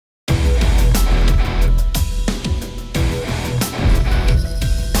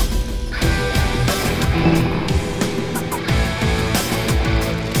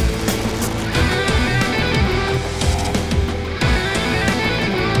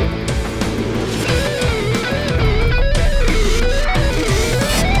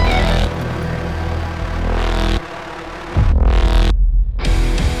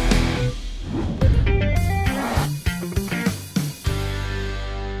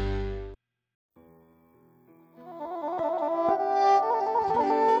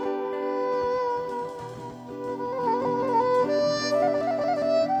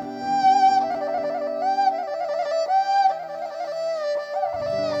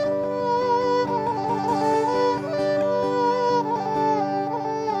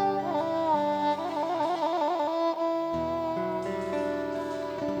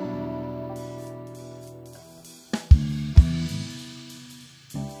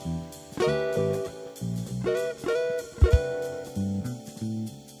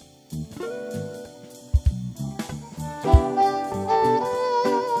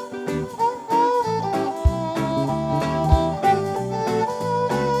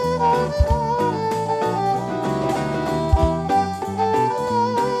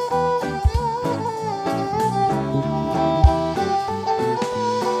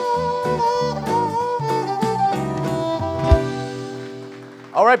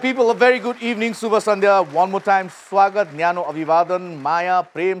All right, people, a very good evening. Subha Sandhya. One more time, Swagat, Nyano Avivadan, Maya,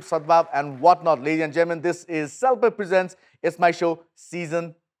 Prem, Sadbhav, and whatnot. Ladies and gentlemen, this is Selpa Presents It's My Show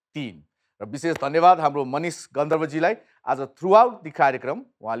Season 3. र विशेष धन्यवाद हाम्रो मनीष गन्धर्वजीलाई आज थ्रुआउट the कार्यक्रम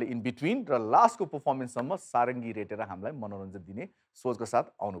उहाँले in between र लास्टको पर्फर्मेन्ससम्म सारङ्गी रेटेर हामीलाई मनोरञ्जन दिने सोचको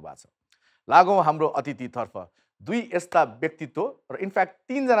साथ आउनु भएको छ। लागौँ हाम्रो अतिथितर्फ दुई यस्ता व्यक्तित्व र इनफ्याक्ट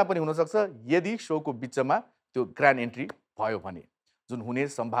तीनजना पनि हुनसक्छ यदि शोको बिचमा त्यो ग्रान्ड एन्ट्री भयो भने जुन हुने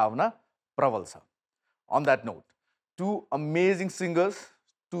सम्भावना प्रबल छ। On that note, two amazing singers,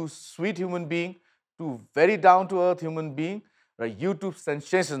 two sweet human being, two very down to earth human being र YouTube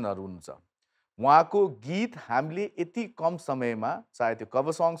सेन्सेसनहरु हुनुहुन्छ। उहाँको गीत हामीले यति कम समयमा चाहे त्यो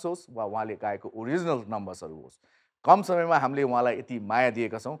कभर सङ्ग्स होस् वा उहाँले गाएको ओरिजिनल नम्बर्सहरु होस् कम समयमा हामीले उहाँलाई यति माया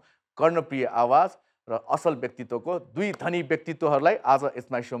दिएका छौं। कर्णप्रिय आवाज र असल व्यक्तित्वको दुई धनी व्यक्तित्वहरुलाई आज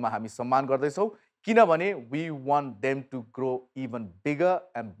इट्स माई शोमा हामी सम्मान गर्दै छौं किनभने we want them to grow even bigger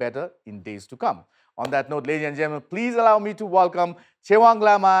and better in days to come. On that note, ladies and gentlemen, please allow me to welcome Chhewang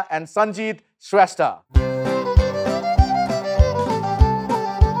Lama and Sanjeet Shrestha.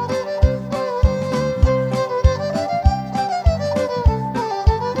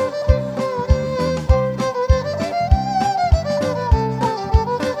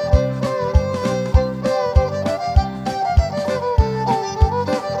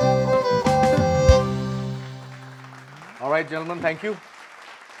 Gentlemen, thank you.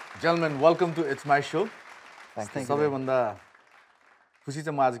 Gentlemen, welcome to It's My Show. Thank you. सबैभन्दा खुसी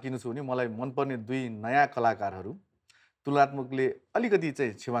चाहिँ म आज किन छु भने मलाई मनपर्ने दुई नयाँ कलाकारहरू तुलनात्मकले अलिकति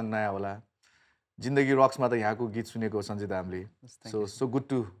चाहिँ छेवाङ नयाँ होला। जिन्दगी रक्समा त यहाँको गीत सुनेको सञ्जित हामीले। So good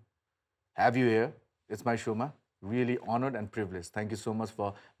to have you here. It's My Show मा really honored and privileged. Thank you so much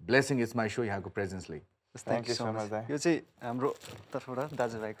for blessing It's My Show यहाँको presence ले। Thank you so much. यो चाहिँ हाम्रो तर्फबाट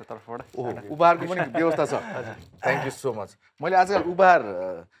दाजुभाइको तर्फबाट उपहारको पनि व्यवस्था छ। Thank you so much. मैले आजकल उपहार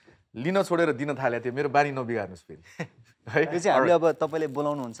लिन छोडेर दिन थालेको थिएँ। मेरो बानी नबिगार्नुस् फेरि। है यो चाहिँ हामीले अब तपाईले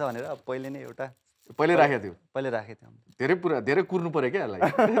बोलाउनु हुन्छ भनेर पहिले नै एउटा पहिले राखेको थियो। पहिले राखेको धेरै थियौँ। धेरै कुर्नु पर्यो के यसलाई।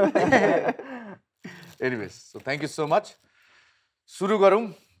 Anyways, so thank you so much. सुरु गरौँ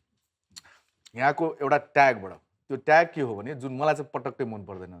यहाँको एउटा ट्यागबाट। त्यो ट्याग के हो भने जुन मलाई चाहिँ पटक्कै मन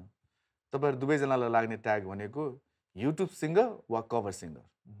पर्दैन। तपाईहरु दुवैजनालाई लाग्ने ट्याग भनेको YouTube सिंगर वा cover singer.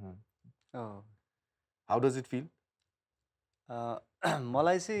 How does it feel?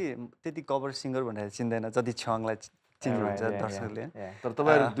 मलाई चाहिँ त्यति कभर सिंगर भनेर चिन्दैन जति छ्याङलाई चिन्नुहुन्छ दर्शकले। तर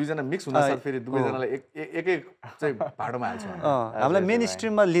तपाईहरु दुईजना मिक्स हुन साथ फेरि दुवैजनालाई एक चाहिँ भाडोमा हाल्छ। हामीलाई मेन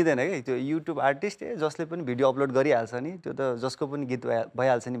स्ट्रिममा लिदैन के त्यो YouTube आर्टिस्ट जसले पनि भिडियो अपलोड गरिहाल्छ नि त्यो त जसको पनि गीत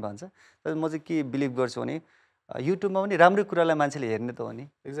भइहाल्छ नि भन्छ। तर म चाहिँ के बिलिभ गर्छु भने YouTube मा पनि राम्रो कुरालाई मान्छेले हेर्ने त हो नि।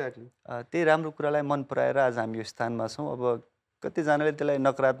 एक्ज्याक्टली। त्यही राम्रो कुरालाई मन पराएर आज हामी यो स्थानमा छौं। अब कति जनाले त्यसलाई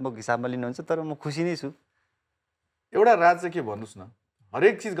नकारात्मक हिसाबमा लिनुहुन्छ तर म खुसी नै छु। एउटा राज चाहिँ के भन्नुस् न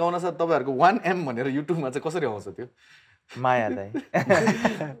हरेक चीज गाउन साथ तपाईहरुको 1M भनेर YouTube मा चाहिँ कसरी आउँछ त्यो? माया दाइ।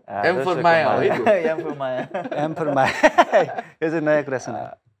 M for माया हो है? M for Maya. M for माया। यो चाहिँ नयाँ कुरा सुन।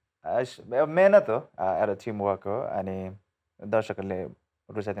 मेहनत हो एउटा टिम वर्क हो अनि दर्शकहरूले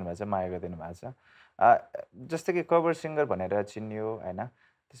रुचाइदिनु भएको छ माया गरिदिनु भएको छ। जस्तै कि कभर सिंगर भनेर चिन्यो हैन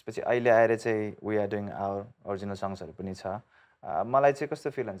त्यसपछि अहिले आएर चाहिँ we are doing our original सङ्ग्सहरु पनि छ। मलाई चाहिँ कस्तो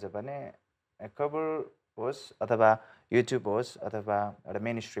फिल हुन्छ भने कभर होस् अथवा YouTube होस् अथवा एउटा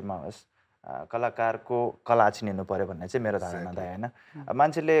मेन स्ट्रिममा होस् कलाकारको कला चिनिनु पर्यो भन्ने चाहिँ मेरो धारणा दाइ हैन।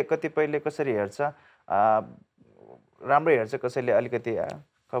 मान्छेले कतिपयले कसरी हेर्छ राम्रो हेर्छ कसैले अलिकति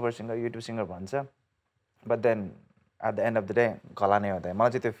कभर सिंगर YouTube सिंगर भन्छ but then at the end of the day कला नै हो दाइ। मलाई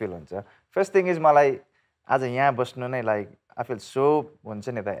चाहिँ त्यो फिल हुन्छ। फर्स्ट थिङ इज मलाई आज यहाँ बस्नु नै लाइक आई फिल सो हुन्छ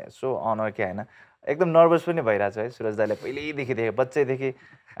नि दाइ सो अनर के हैन एकदम नर्भस पनि भइरहेछ है। सुरज दाइले पहिल्यैदेखि देखे बच्चैदेखि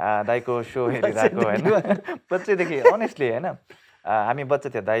दाइको सो हेरिरहेको हैन बच्चैदेखि अनेस्टली हैन हामी बच्चा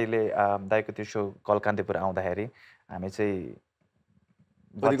थियो दाइले दाइको त्यो सो कल कान्तिपुर आउँदाखेरि हामी चाहिँ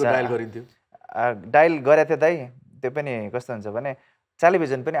डायल गरिन्थ्यो डायल गरेको थियो दाइ। त्यो पनि कस्तो हुन्छ भने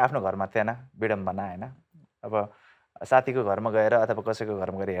टेलिभिजन पनि आफ्नो घरमा थिएन विडम्बना हैन। अब साथीको घरमा गएर अथवा कसैको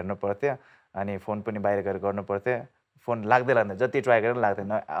घरमा गएर हेर्नु पर्थ्यो अनि फोन पनि बाहिर गएर गर्नु पर्थ्यो। फोन लाग्दैन जति ट्राई गरेर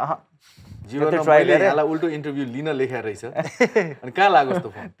लाग्दैन। जीवनमा मैले यहाँलाई उल्टो इन्टरभ्यु लिन लेखेर रहेछ अनि कहाँ लाग्यो त्यो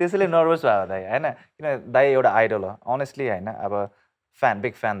फोन? त्यसैले नर्भस भयो दाइ हैन किन दाइ एउटा आइडल हो अनेस्टली हैन। अब फ्यान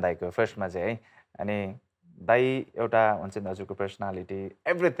बिग फ्यान दाइको फर्स्टमा चाहिँ है अनि दाइ एउटा हुन्छ नि हजुरको पर्सनालिटी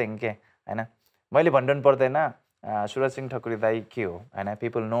एभ्रिथिङ के हैन मैले भन्नु पर्दैन। सुरज सिंह ठकुरी दाइ के हो हैन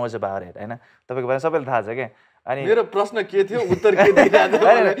पिपल नोज अबाउट इट हैन तपाईको बारेमा सबैले थाहा छ के। अनि मेरो प्रश्न के थियो उत्तर के दिइराको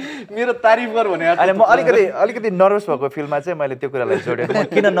मेरो तारिफ गर भने अनि म अलिकति नर्भस भएको फिलमा चाहिँ मैले त्यो कुरालाई जोडेको म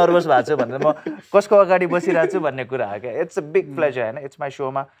किन नर्भस भएको छु भनेर म कसको अगाडि बसिरहेको छु भन्ने कुरा हो के। इट्स अ बिग प्लेजर हैन। इट्स माई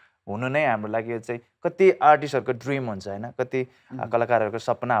शोमा हुनु नै हाम्रो लागि चाहिँ कति आर्टिस्टहरूको ड्रिम हुन्छ होइन कति कलाकारहरूको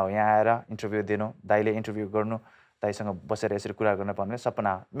सपना हो यहाँ आएर इन्टरभ्यू दिनु दाइले इन्टरभ्यू गर्नु दाइसँग बसेर यसरी कुरा गर्न पाउने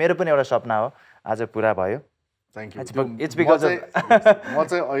सपना हो मेरो पनि एउटा सपना हो आज पुरा भयो थ्याङ्क यू इट्स बिकज म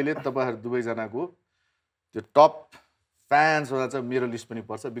चाहिँ अहिले तपाईँहरू दुवैजनाको त्यो टप फ्यान्स हुँदा चाहिँ मेरो लिस्ट पनि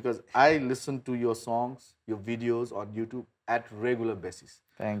पर्छ because I listen to your songs यो videos on YouTube at regular basis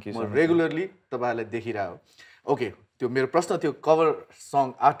thank you म रेगुलरली तपाईँहरूलाई देखिरहेको ओके त्यो मेरो प्रश्न थियो कभर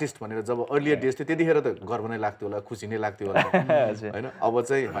सङ आर्टिस्ट भनेर जब अर्लियर डेज थियो त्यतिखेर त गर्व नै लाग्थ्यो होला खुसी नै लाग्थ्यो होला होइन अब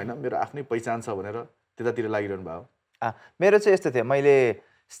चाहिँ होइन मेरो आफ्नै पहिचान छ भनेर त्यतातिर लागिरहनु भयो मेरो चाहिँ यस्तो थियो मैले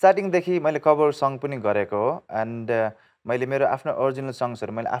स्टार्टिङदेखि मैले कभर सङ पनि गरेको हो एन्ड मैले मेरो आफ्नो ओरिजिनल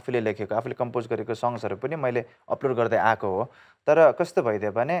सङ्ग्सहरू मैले आफूले लेखेको आफूले कम्पोज गरेको सङ्ग्सहरू पनि मैले अपलोड गर्दै आएको हो तर कस्तो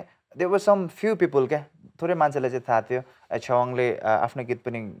भइदियो भने there was some few people क्या थोरै मान्छेलाई चाहिँ थाहा थियो छेवाङले आफ्नो गीत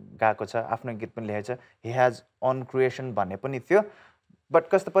पनि गाएको छ आफ्नो गीत पनि लेखेको छ हि हेज अन क्रिएसन भन्ने पनि थियो बट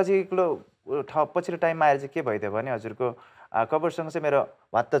कस्तो पछिल्लो टाइममा आएर चाहिँ के भइदियो भने हजुरको कभरसँग चाहिँ मेरो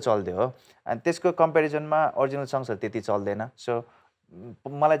वात्त चल्दियो हो अनि त्यसको कम्पेरिजनमा ओरिजिनल सङ्ग्सहरू त्यति चल्दैन सो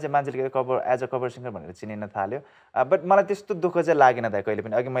मलाई चाहिँ मान्छेले cover as a cover singer भनेर चिनिन थाल्यो बट मलाई त्यस्तो दुःख चाहिँ लागेन दाइ कहिले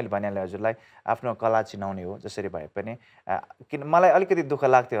पनि अघि मैले भनिहालेँ हजुरलाई आफ्नो कला चिनाउने हो जसरी भए पनि किन मलाई अलिकति दुःख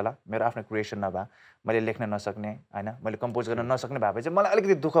लाग्थ्यो होला मेरो आफ्नो क्रिएसन नभए मैले लेख्न नसक्ने होइन मैले कम्पोज गर्न नसक्ने भए चाहिँ मलाई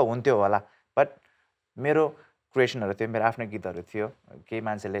अलिकति दुःख हुन्थ्यो होला बट मेरो क्रिएसनहरू थियो मेरो आफ्नो गीतहरू थियो केही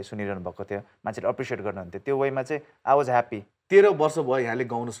मान्छेले सुनिरहनु भएको थियो मान्छेले एप्रिसिएट गर्नुहुन्थ्यो त्यो वेमा चाहिँ आई वाज ह्याप्पी 13 वर्ष भयो यहाँले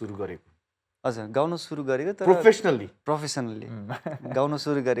गाउन सुरु गरेको हजुर गाउन सुरु गरेको तर प्रोफेसनली गाउन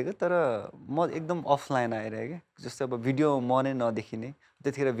सुरु गरेको तर म एकदम अफलाइन आइरहेँ क्या जस्तै अब भिडियो म नै नदेखिने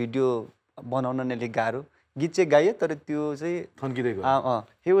त्यतिखेर भिडियो बनाउन नै गाह्रो गीत चाहिँ गायो तर त्यो चाहिँ थन्किँदै गयो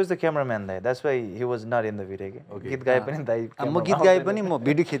ही वाज द क्यामेराम्यान दाइ that's why he was not in the video के गीत गाए पनि दाइ म गीत गाए पनि म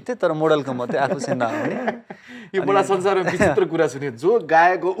भिडियो खिच्थेँ तर मोडलको मात्रै आफू चाहिँ नआउने यो बडा संसारमा विचित्र कुरा सुन्यो जो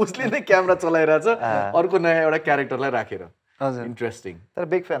गाएको उसले नै क्यामेरा चलाइरहेछ अर्को नयाँ एउटा क्यारेक्टरलाई राखेर हजुर इन्ट्रेस्टिङ तर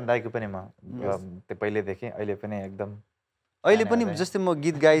बिग फ्यान दाइको पनि म त्यो पहिलेदेखि अहिले पनि एकदम अहिले पनि जस्तै म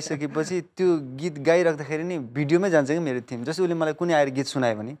गीत गाइसकेपछि त्यो गीत गाइराख्दाखेरि नि भिडियोमै जान्छ कि मेरो थिम जस्तै उसले मलाई कुनै आएर गीत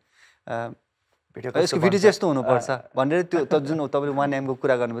सुनायो भने यसको भिडियो चाहिँ यस्तो हुनुपर्छ भनेर त्यो त जुन तपाईँले 1M को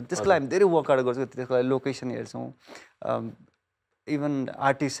कुरा गर्नुभयो त्यसको लागि हामी धेरै वर्कआउट गर्छौँ त्यसको लागि लोकेसन हेर्छौँ इभन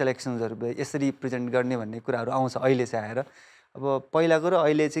आर्टिस्ट सेलेक्सन्सहरू यसरी प्रेजेन्ट गर्ने भन्ने कुराहरू आउँछ अहिले चाहिँ आएर अब पहिलाको र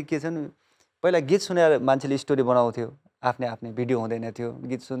अहिले चाहिँ के छ नि पहिला गीत सुनेर मान्छेले स्टोरी बनाउँथ्यो आफ्नै भिडियो हुँदैन थियो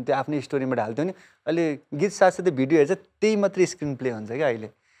गीत सुन्थ्यो आफ्नै स्टोरीमा ढाल्थ्यो नि अहिले गीत साथसाथै भिडियो हेर्छ त्यही मात्रै स्क्रिन प्ले हुन्छ क्या अहिले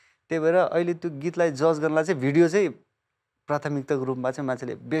त्यही भएर अहिले त्यो गीतलाई जज गर्नलाई चाहिँ भिडियो चाहिँ प्राथमिकताको रूपमा चाहिँ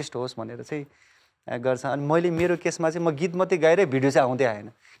मान्छेले बेस्ट होस् भनेर चाहिँ गर्छ अनि मैले मेरो केसमा चाहिँ म गीत मात्रै गाएर भिडियो चाहिँ आउँदै आएन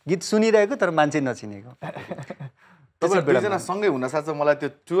गीत सुनिरहेको तर मान्छे नचिनेको तपाईँ दुईजना सँगै हुनसाथ मलाई त्यो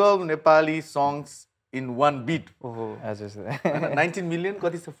 12 Nepali songs in one beat ओहो हजुर 19 मिलियन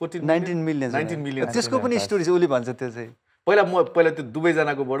कति छ 19 मिलियन त्यसको पनि स्टोरी चाहिँ उसले भन्छ त्यो चाहिँ पहिला त्यो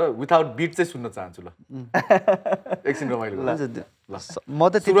दुवैजनाकोबाट विथआउट बिट चाहिँ सुन्न चाहन्छु ल एकछिन रमाइलो म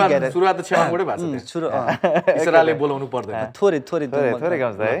त त्यति गाएर सुरुवात त छेवाङबाटै भएको छ इशाराले बोलाउनु पर्दैन थोरै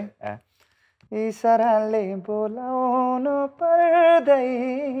गाउँछ है इशाराले बोलाउनु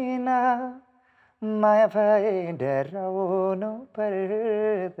पर्दैन माया भए डराउनु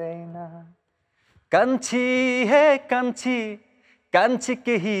पर्दैन कान्छी हे कान्छी कान्छी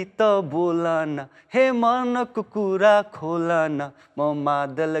केही त बोलन हे मनको कुरा खोलन म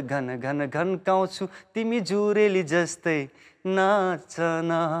मादल घन घन घन्काउँछु तिमी जुरेली जस्तै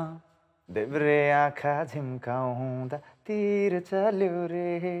नाचन देब्रे आँखा झिम्काउँदा तिर चल्यो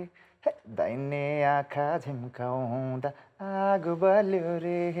रे दाहिने आँखा झिम्काउँदा आगो बल्यो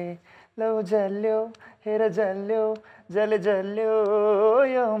रे लौ जल्यो हेर जल्यो जल्यो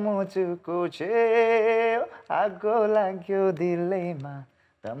यो मुचुको छेउ आगो लाग्यो दिलैमा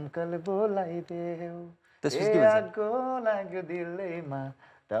दमकल बोलाइदेऊ आगो लाग्यो दिलैमा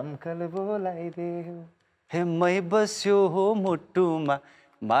दमकल बोलाइदेऊ हे मै बस्यो हो मुटुमा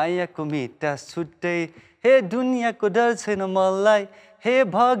मायाको मिठा छुट्टै हे दुनियाँको डर छैन मलाई हे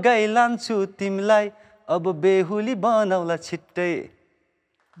भगाइ लान्छु तिमीलाई अब बेहुली बनाउला छिट्टै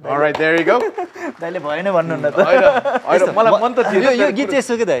Alright, there you go. दाइले भएन भन्नुहुन्न त हैन मलाई मन त थियो यो गीत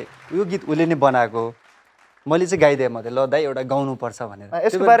यस्तो के दाइ यो गीत उसले नै बनाएको मैले चाहिँ गाइदिएँ मात्रै ल दाइ एउटा गाउनु पर्छ भनेर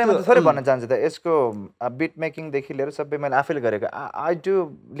यसको बारेमा त थोरै भन्न चाहन्छु त यसको बिट मेकिङदेखि लिएर सबै मैले आफैले गरेको आई डु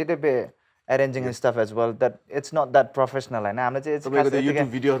लिटल बे arranging and stuff as well that it's not that professional होइन हामीले चाहिँ युट्युब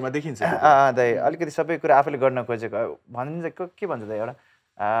भिडियोहरुमा देखिन्छ दाइ अलिकति सबै कुरा आफैले गर्न खोजेको भनिन्छ के भन्छ दाइ एउटा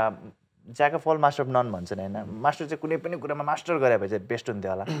jack of all master of non भन्छन् होइन मास्टर चाहिँ कुनै पनि कुरामा मास्टर गरे भए चाहिँ बेस्ट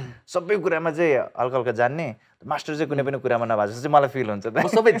हुन्थ्यो होला सबै कुरामा चाहिँ हल्का हल्का जान्ने मास्टर चाहिँ कुनै पनि कुरामा नभए जस्तो चाहिँ मलाई फिल हुन्छ म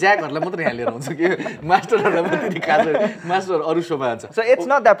सबै ज्याकहरूलाई मात्रै यहाँ लिएर हुन्छ कि मास्टरहरूलाई मात्रै खास मास्टर अरू सोमा हुन्छ so it's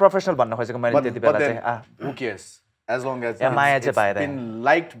not that professional भन्न खोजेको मैले त्यति बेला चाहिँ who cares as long as माया चाहिँ पाएर been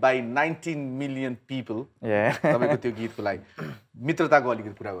liked by 19 million people तपाईको त्यो गीतको लागि मित्रताको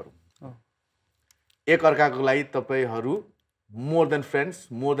अलिकति कुरा गरौँ एक अर्काको लागि तपाईहरू more than friends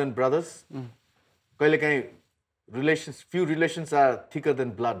more than brothers कहिलेकाहीँ few relations are thicker than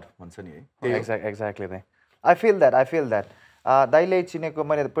blood भन्छ नि है एक्ज्याक्टली त्यही आई फिल द्याट दाइले चिनेको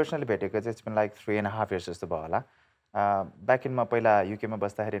मैले पर्सनली भेटेको चाहिँ इट्स बिन लाइक 3.5 years जस्तो भयो होला ब्याक इन म पहिला युकेमा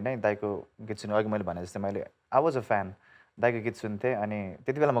बस्दाखेरि नै दाइको गीत सुन्नु अघि मैले भने जस्तै मैले आई वाज अ फ्यान दाइको गीत सुन्थेँ अनि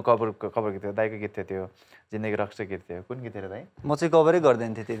त्यति बेला म कभर गीत थियो दाइको गीत थियो त्यो जिन्दगी रक्स गीत थियो कुन गीत थियो दाइ म चाहिँ कभरै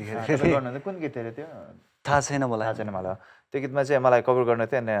गर्दैन थिएँ त्यतिखेर कुन गीत थियो त्यो थाहा छैन मलाई त्यो गीतमा चाहिँ मलाई कभर गर्नु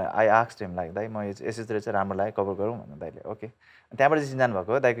थियो अनि आई आस्क्ड हिम लाइक दाइ म S03 चाहिँ राम्रो लाग्यो कभर गरौँ भन्नु दाइले ओके त्यहाँबाट चाहिँ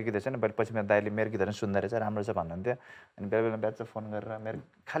जानुभएको हो दाइको गीतहरू चाहिँ अनि पछि मेरो दाइले मेरो गीतहरू सुन्दा रहेछ राम्रो छ भन्नुहुन्थ्यो अनि बेला बेला बिहान चाहिँ फोन गरेर मेरो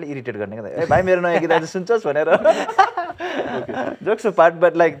खालि इरिटेट गर्ने क्या ए भाइ मेरो नयाँ गीतहरू सुन्छस् भनेर जोक्स पार्ट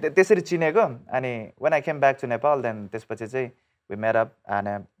बट लाइक त्यसरी चिनेको अनि when I came back to Nepal then त्यसपछि चाहिँ वी मेट अप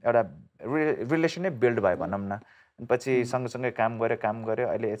अनि एउटा रिलेसनै बिल्ड भयो भनौँ न पछि सँगसँगै काम गऱ्यो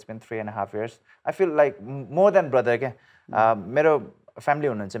अहिले it's been 3.5 years I feel like more than brother क्या मेरो फ्यामिली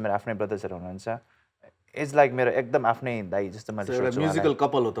हुनुहुन्छ मेरो आफ्नै ब्रदर्सहरू हुनुहुन्छ इट्स लाइक मेरो एकदम आफ्नै दाइ जस्तो मैले म्युजिकल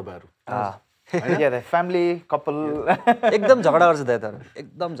कपल हो तपाईँहरू फ्यामिली कपल एकदम झगडा गर्छ दाइ तर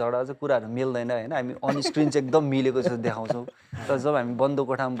एकदम झगडा गर्छ कुराहरू मिल्दैन होइन हामी अन स्क्रिन चाहिँ एकदम मिलेको जस्तो देखाउँछौँ तर जब हामी बन्द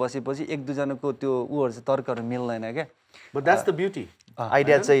कोठामा बसेपछि एक दुईजनाको त्यो उहरू चाहिँ तर्कहरू मिल्दैन क्या but that's the beauty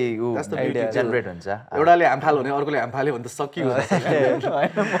idea चाहिँ जेनेरेट हुन्छ एउटाले हामफाल भने अर्कोले हामफाल्यो भने त सकियो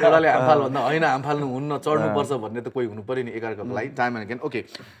एउटाले हामफाल भन्दा होइन हामफाल्नु हुन्न चढ्नुपर्छ भन्ने त कोही हुनु पऱ्यो नि एकअर्काको लागि टाइम एन्ड अगेन ओके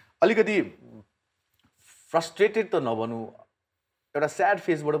अलिकति फ्रस्ट्रेटेड त नभनौँ एउटा स्याड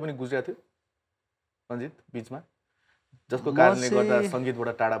फेजबाट पनि गुज्रेको थियो सञ्जित बिचमा जसको कारणले गर्दा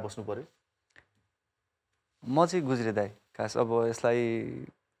सङ्गीतबाट टाढा बस्नु पर्यो म चाहिँ गुज्रे दाइ खास अब यसलाई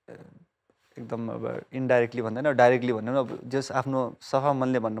एकदम अब इन्डाइरेक्टली भन्दैन डाइरेक्टली भन्दैन अब जस आफ्नो सफा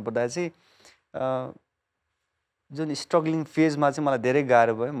मनले भन्नुपर्दा चाहिँ जुन स्ट्रगलिङ फेजमा चाहिँ मलाई धेरै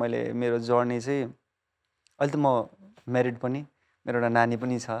गाह्रो भयो मैले मेरो जर्नी चाहिँ अहिले त म म्यारिड पनि मेरो एउटा नानी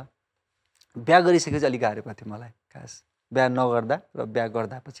पनि छ बिहा गरिसकेपछि अलिक गाह्रो भएको थियो मलाई खास बिहा नगर्दा र बिहा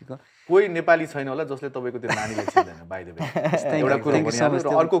गर्दा पछिको कोही नेपाली छैन होला जसले तपाईँको त्यो नानीलाई चिन्दैन बाइ द वे एउटा कुरा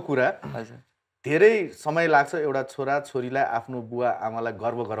र अर्को कुरा धेरै समय लाग्छ एउटा छोरा छोरीलाई आफ्नो बुवा आमालाई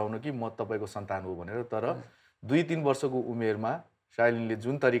गर्व गराउन कि म तपाईँको सन्तान हो भनेर तर 2-3 वर्षको उमेरमा शाइलिनले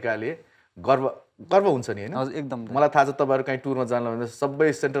जुन तरिकाले गर्व हुन्छ नि होइन एकदम मलाई थाहा छ तपाईँहरू कहीँ टुरमा जानु भने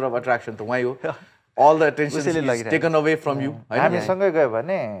सबै सेन्टर अफ एट्र्याक्सन त वहीँ हो all the attention is taken away from you हामी सँगै गयो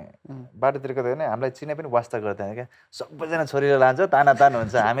भने बाटोतिर गयो भने हामीलाई चिने पनि वास्ता गर्दैन क्या सबैजना छोरीले लान्छ ताना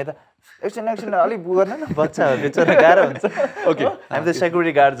हुन्छ हामी त एकछिन अलिक गर्न न बच्चाहरू बेचेर गाह्रो हुन्छ ओके हामी त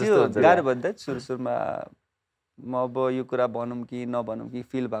सेक्युरिटी गार्ड जस्तो हुन्छ गाह्रो भन्दा सुरुमा म अब यो कुरा भनौँ कि नभनौँ कि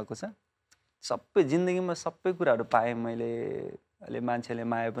फिल भएको छ सबै जिन्दगीमा सबै कुराहरू पाएँ मैले अहिले मान्छेले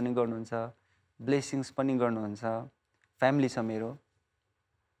माया पनि गर्नुहुन्छ ब्लेसिङ्स पनि गर्नुहुन्छ फ्यामिली छ मेरो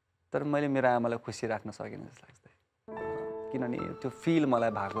तर मैले मेरो आमालाई खुसी राख्न सकिनँ जस्तो लाग्छ किनभने त्यो फिल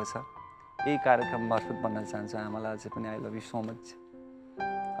मलाई भएको छ यही कार्यक्रम मार्फत भन्न चाहन्छु आमालाई अझै पनि I love you so much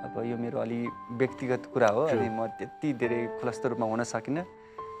अब यो मेरो अलि व्यक्तिगत कुरा हो अनि म त्यति धेरै खुलस्त रूपमा हुन सकिनँ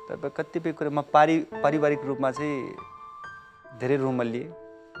तर कतिपय कुरा म पारिवारिक रूपमा चाहिँ धेरै रुममा लिएँ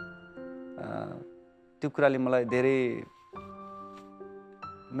त्यो कुराले मलाई धेरै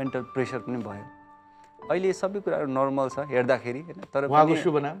मेन्टल प्रेसर पनि भयो अहिले सबै कुराहरू नर्मल छ हेर्दाखेरि हैन तर उहाँको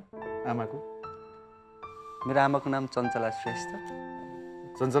शुभ नाम आमाको मेरो आमाको नाम चञ्चला श्रेष्ठ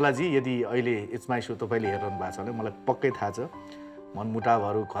चञ्चलाजी यदि अहिले इट्स माई शो तपाईँले हेरिरहनु भएको छ भने मलाई पक्कै थाहा छ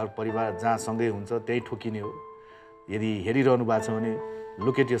मनमुटावहरू घर परिवार जहाँ सँगै हुन्छ त्यही ठोकिने हो यदि हेरिरहनु भएको छ भने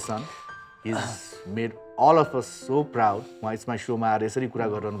look at your son he is made all of us so proud उहाँ इट्स माई शोमा आएर यसरी कुरा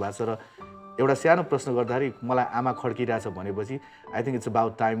गरिरहनु भएको छ र एउटा सानो प्रश्न गर्दाखेरि मलाई आमा खड्किरहेछ भनेपछि I think it's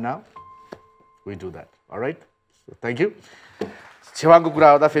about time now we do that all right thank you छेवाङको कुरा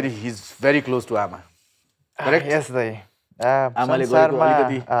आउँदा फेरि he is very close to आमा करेक्ट यस दाइ आमाले गरेको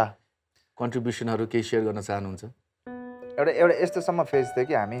अलिकति कन्ट्रिब्युसनहरू केही सेयर गर्न चाहनुहुन्छ एउटा यस्तोसम्म फेज थियो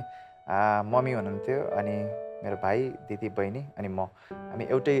कि हामी मम्मी हुनुहुन्थ्यो अनि मेरो भाइ दिदी बहिनी अनि म हामी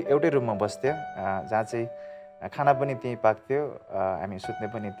एउटै रुममा बस्थ्यौँ जहाँ चाहिँ खाना पनि त्यहीँ पाक्थ्यो हामी सुत्ने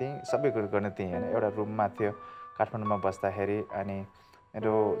पनि त्यहीँ सबै कुरो गर्ने त्यहीँ होइन एउटा रुममा थियो काठमाडौँमा बस्दाखेरि अनि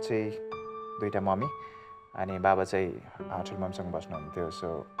मेरो चाहिँ 2टा मम्मी अनि बाबा चाहिँ ठुलो मम्मीसँग बस्नुहुन्थ्यो सो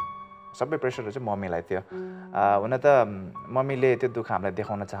सबै प्रेसरहरू चाहिँ मम्मीलाई थियो हुन त मम्मीले त्यो दुःख हामीलाई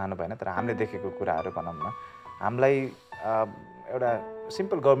देखाउन चाहनु भएन तर हामीले देखेको कुराहरू भनौँ न हामीलाई एउटा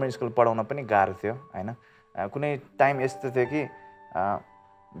सिम्पल गभर्मेन्ट स्कुल पढाउन पनि गाह्रो थियो होइन कुनै टाइम यस्तो थियो कि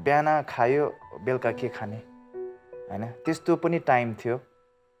बिहान खायो बेलुका के खाने होइन त्यस्तो पनि टाइम थियो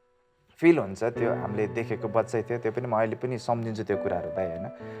फिल हुन्छ त्यो हामीले देखेको बच्चै थियो त्यो पनि म अहिले पनि सम्झिन्छु त्यो कुराहरू दाइ होइन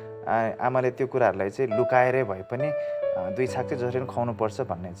आमाले त्यो कुराहरूलाई चाहिँ लुकाएरै भए पनि 2 छाक चाहिँ जसरी पनि खुवाउनुपर्छ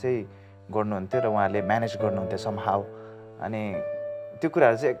भन्ने चाहिँ गर्नुहुन्थ्यो र उहाँले म्यानेज गर्नुहुन्थ्यो समहाउ अनि त्यो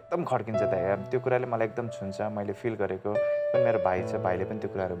कुराहरू चाहिँ एकदम खड्किन्छ दाइ त्यो कुराले मलाई एकदम छुन्छ मैले फिल गरेको पनि मेरो भाइ छ भाइले पनि त्यो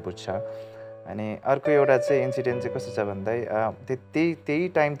कुराहरू बुझ्छ अनि अर्को एउटा चाहिँ इन्सिडेन्ट चाहिँ कस्तो छ भन्दै त्यही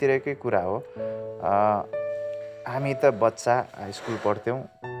टाइमतिरकै कुरा हो हामी त बच्चा स्कुल पढ्थ्यौँ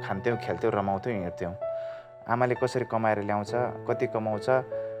खान्थ्यौँ खेल्थ्यौँ रमाउँथ्यौँ हिँड्थ्यौँ आमाले कसरी कमाएर ल्याउँछ कति कमाउँछ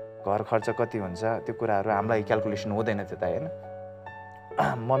घर खर्च कति हुन्छ त्यो कुराहरू हामीलाई क्यालकुलेसन हुँदैन थियो त होइन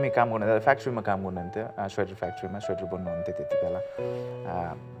मम्मी काम गर्नु फ्याक्ट्रीमा काम गर्नुहुन्थ्यो स्वेटर फ्याक्ट्रीमा स्वेटर बुन्नुहुन्थ्यो त्यति बेला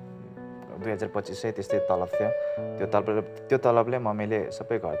 2025 त्यस्तै तलब थियो त्यो तलबले मम्मीले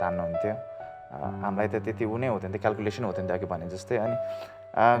सबै घर धान्नुहुन्थ्यो हामीलाई त त्यति हुने हुँदैन थियो क्यालकुलेसन हुँदैन थियो अघि भने जस्तै अनि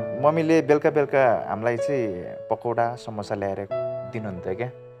मम्मीले बेलुका हामीलाई चाहिँ पकौडा समोसा ल्याएर दिनुहुन्थ्यो क्या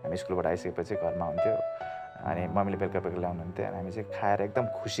हामी स्कुलबाट आइसकेपछि घरमा हुन्थ्यो अनि मम्मीले बेलुका ल्याउनुहुन्थ्यो अनि हामी चाहिँ खाएर एकदम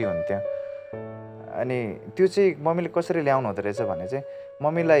खुसी हुन्थ्यो अनि त्यो चाहिँ मम्मीले कसरी ल्याउनु हुँदो रहेछ भने चाहिँ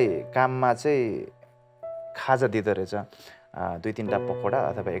मम्मीलाई काममा चाहिँ खाजा दिँदो रहेछ 2-3टा पकौडा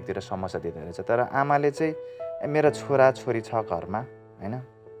अथवा 1-2टा समोसा दिँदो रहेछ तर आमाले चाहिँ मेरो छोरा छोरी छ घरमा होइन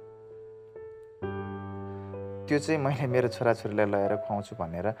त्यो चाहिँ मैले मेरो छोराछोरीलाई लगेर खुवाउँछु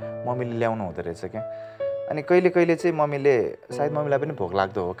भनेर मम्मीले ल्याउनु हुँदो रहेछ क्या अनि कहिले चाहिँ मम्मीले सायद मम्मीलाई पनि भोक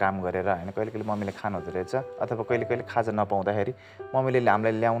लाग्दो हो काम गरेर होइन कहिले मम्मीले खानु हुँदो रहेछ अथवा कहिले खाजा नपाउँदाखेरि मम्मीले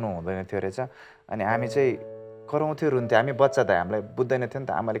हामीलाई ल्याउनु हुँदैन थियो रहेछ अनि हामी चाहिँ कराउँथ्यो रुन्थ्यो हामी बच्चा त हामीलाई बुझ्दैन थियो नि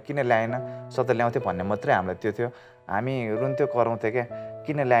त आमाले किन ल्याएन सधैँ ल्याउँथ्यो भन्ने मात्रै हामीलाई त्यो थियो हामी रुन्थ्यो कराउँथ्यो क्या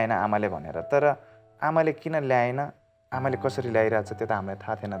किन ल्याएन आमाले भनेर तर आमाले किन ल्याएन आमाले कसरी ल्याइरहेको छ त्यो त हामीलाई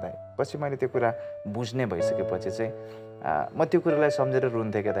थाहा थिएन दाइ पछि मैले त्यो कुरा बुझ्ने भइसकेपछि चाहिँ म त्यो कुरालाई सम्झेर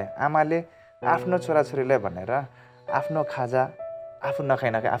रुन्थेँ क्या दाइ आमाले आफ्नो छोराछोरीलाई भनेर आफ्नो खाजा आफू नखाइ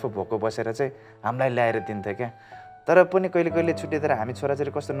आफू भोको बसेर चाहिँ हामीलाई ल्याएर दिन्थ्यो क्या तर पनि कहिले छुट्टिँदा हामी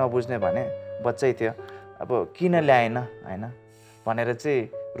छोराछोरी कस्तो नबुझ्ने भने बच्चै थियो अब किन ल्याएन होइन भनेर चाहिँ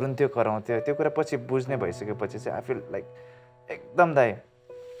रुन्थ्यो कराउँथ्यो त्यो कुरा पछि बुझ्ने भइसकेपछि चाहिँ आई फिल लाइक एकदम दाइ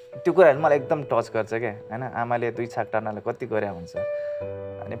त्यो कुराहरू मलाई एकदम टच गर्छ क्या होइन आमाले 2 छाक टार्नलाई कति गरे हुन्छ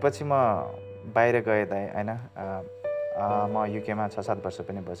अनि पछि म बाहिर गएँ दाइ होइन म युकेमा 6-7 वर्ष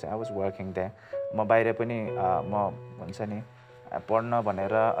पनि बसेँ आई वाज वर्किङ त्यहाँ म बाहिर पनि म हुन्छ नि पढ्न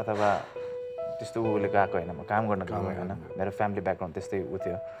भनेर अथवा त्यस्तो उसले गएको होइन म काम गर्न गएको होइन मेरो फ्यामिली ब्याकग्राउन्ड त्यस्तै उ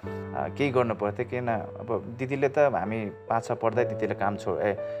थियो केही गर्नु पर्थ्यो किन अब दिदीले त हामी 5-6 पढ्दै दिदीले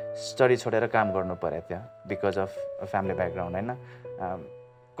स्टडी छोडेर काम गर्नु परेको थियो बिकज अफ फ्यामिली ब्याकग्राउन्ड होइन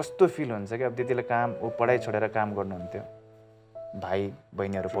कस्तो फिल हुन्छ कि अब दिदीले काम ऊ पढाइ छोडेर काम गर्नुहुन्थ्यो भाइ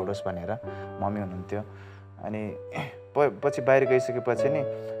बहिनीहरू पढोस् भनेर मम्मी हुनुहुन्थ्यो अनि पछि बाहिर गइसकेपछि नि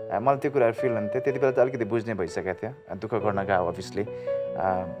मलाई त्यो कुराहरू फिल हुन्थ्यो त्यति बेला त अलिकति बुझ्ने भइसकेको थियो दुःख गर्न गएको अभियसली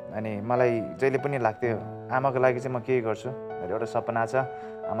अनि मलाई जहिले पनि लाग्थ्यो आमाको लागि चाहिँ म केही गर्छु मेरो एउटा सपना छ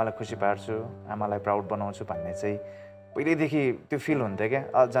आमालाई खुसी पार्छु आमालाई प्राउड बनाउँछु भन्ने चाहिँ पहिल्यैदेखि त्यो फिल हुन्थ्यो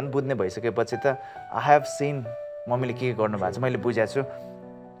क्या झन् बुझ्ने भइसकेपछि त आई हेभ सिन मम्मीले के गर्नुभएको छ मैले बुझेको छु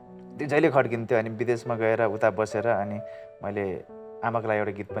त्यो जहिले खड्किन्थ्यो अनि विदेशमा गएर उता बसेर अनि मैले आमाको लागि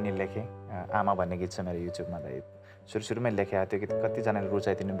एउटा गीत पनि लेखेँ आमा भन्ने गीत छ मेरो युट्युबमा सुरुमै लेखेको थियो गीत कतिजनाले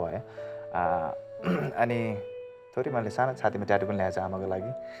रुचाइदिनु भयो अनि थोरै मैले सानो छातीमा ट्याटु पनि ल्याएको छु आमाको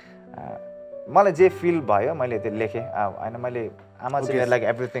लागि मलाई जे फिल भयो मैले त्यो लेखेँ होइन मैले आमा चाहिँ मेरो लागि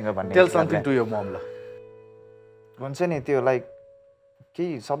एभ्रिथिङ हो भन्ने टेल समथिङ टु योर मम ल हुन्छ नि त्यो लाइक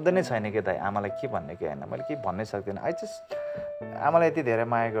केही शब्द नै छैन कि दाइ आमालाई के भन्ने कि होइन मैले केही भन्नै सक्दिनँ आई जस्ट आमालाई यति धेरै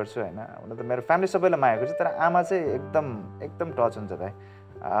माया गर्छु होइन हुन त मेरो फ्यामिली सबैलाई माया गर्छु तर आमा चाहिँ एकदम टच हुन्छ दाइ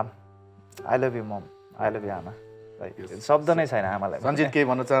I love you momo I love you आमा शब्द नै छैन आमालाई सञ्जित केही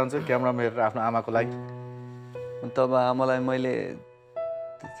भन्न चाहन्छु क्यामेरामा हेरेर आफ्नो आमाको लागि तब आमालाई मैले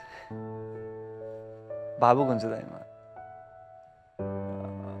भावुक हुन्छु दाइ म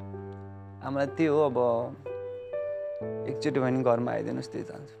आमालाई त्यही हो अब एकचोटि भने घरमा आइदिनुहोस् त्यही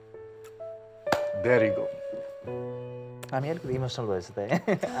चाहन्छु भेरी गुड हामी अलिकति इमोसनल भएछ त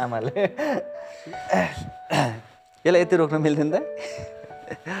आमाले यसलाई यति रोक्न मिल्दैन त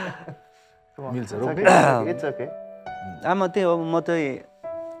मिल्छ इट्स ओके आमा त्यही हो म चाहिँ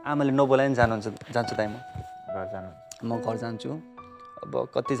आमाले नबोलाइ नि जान्छु दाइ म घर जानु म घर जान्छु अब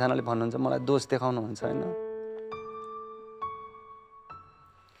कतिजनाले भन्नुहुन्छ मलाई दोष देखाउनुहुन्छ होइन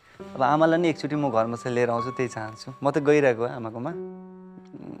अब आमालाई नि एकचोटि म घरमा चाहिँ लिएर आउँछु त्यही चाहन्छु म त गइरहेको आमाकोमा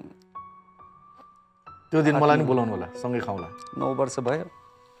त्यो दिन मलाई नि बोलाउनु होला सँगै खाउँला 9 वर्ष भयो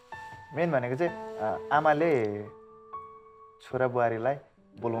मेन भनेको चाहिँ आमाले छोरा बुहारीलाई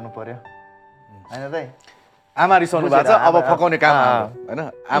बोलाउनु पर्यो हैन दाइ आमा रिसाउनु भएको छ अब फकाउने काम हैन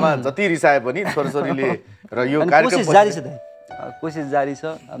आमा जति रिसाए पनि छोराछोरीले र यो कार्यक्रम कोसिस जारी छ दाइ कोसिस जारी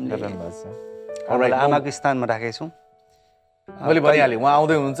छ हामीले आमाको स्थानमा राखेको छौँ मैले भनिहालेँ उहाँ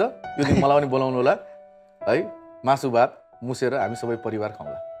आउँदै हुनुहुन्छ यो दिन मलाई पनि बोलाउनु होला है मासु भात मुसेर हामी सबै परिवार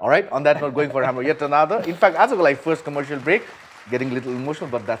खाउँला alright on that note going for हाम्रो yet another in fact आजको लागि first commercial break getting a little emotional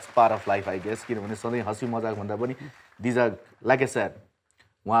but that's part of life I guess किनभने सधैँ हँसी मजाक भन्दा पनि these are like I said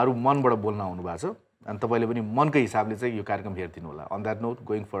उहाँहरू मनबाट बोल्न आउनु भएको छ अनि तपाईले पनि मनकै हिसाबले चाहिँ यो कार्यक्रम हेर्दिनु होला on that note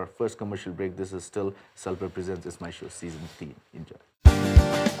going for first commercial break this is still Self Represents It's My Show season 3 enjoy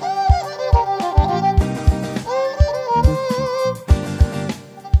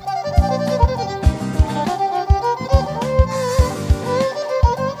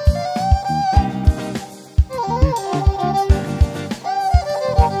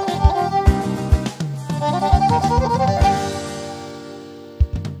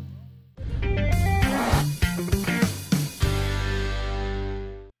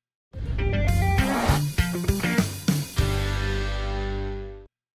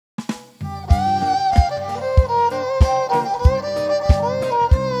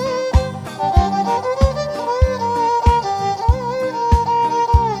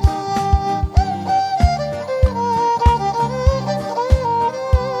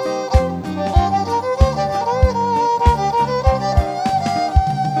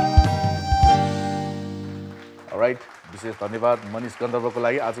धन्यवाद मनीष गन्धर्वको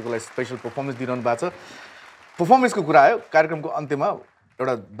लागि आजको लागि स्पेशल परफर्मेन्स दिइरहनु भएको छ परफर्मेन्सको कुरा आयो कार्यक्रमको अन्त्यमा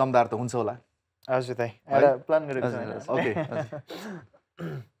एउटा दमदार त हुन्छ होला हजुर दाइ एउटा प्लान गरेको छ ओके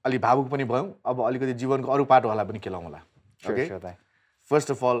अलि भावुक पनि भयौँ अब अलिकति जीवनको अरू पाटोहरूलाई पनि केलाउँ होला ओके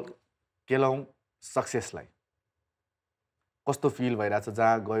फर्स्ट अफ अल केलाउँ सक्सेसलाई कस्तो फिल भइरहेछ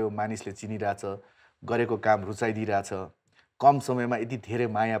जहाँ गयो मानिसले चिनिरहेछ गरेको काम रुचाइदिइरहेछ कम समयमा यति धेरै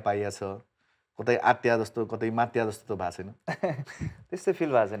माया पाइएछ कतै आत्या जस्तो कतै मात्या जस्तो त भएको छैन त्यस्तै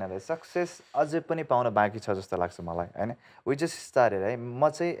फिल भएको छैन सक्सेस अझै पनि पाउन बाँकी छ जस्तो लाग्छ मलाई हैन वी जस्ट स्टार्टेड है म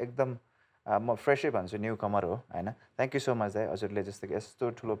चाहिँ एकदम म फ्रेसै भन्छु न्यू कमर हो हैन थ्याङ्क यू सो मच दाइ हजुरले जस्तो कि यस्तो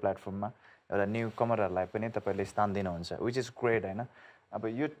ठुलो प्लेटफर्ममा एउटा न्यू कमरहरूलाई पनि तपाईँले स्थान दिनुहुन्छ विच इज ग्रेट हैन अब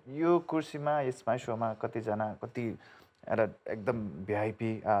यो कुर्सीमा यस माई सोमा कतिजना कति एउटा एकदम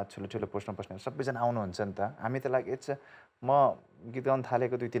भिआइपी ठुलो ठुलो पोस्टमा बस्ने सबैजना आउनुहुन्छ नि त हामी त लाइक इट्स म गीत गाउन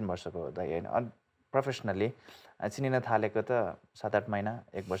थालेको 2-3 वर्षको हो दाइ होइन अनि प्रोफेसनली चिनिन थालेको त 7-8 महिना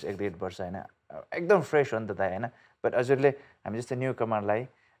 1 वर्ष 1-1.5 वर्ष होइन एकदम फ्रेस हो नि त दाइ होइन बट हजुरले हामी जस्तो न्यू कमरलाई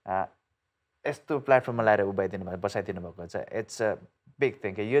यस्तो प्लेटफर्ममा ल्याएर उभाइदिनु भएको बसाइदिनु भएको छ इट्स अ बिग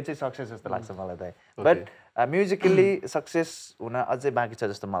थिङ यो चाहिँ सक्सेस जस्तो लाग्छ मलाई दाइ बट म्युजिकली सक्सेस हुन अझै बाँकी छ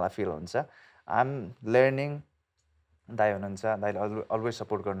जस्तो मलाई फिल हुन्छ आइ एम लर्निङ दाइ हुनुहुन्छ दाइले अलवेज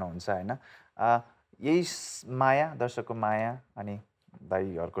सपोर्ट गर्नुहुन्छ होइन यही माया दर्शकको माया अनि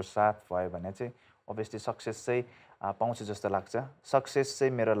दाइहरूको साथ भयो भने चाहिँ अभियसली सक्सेस चाहिँ पाउँछु जस्तो लाग्छ सक्सेस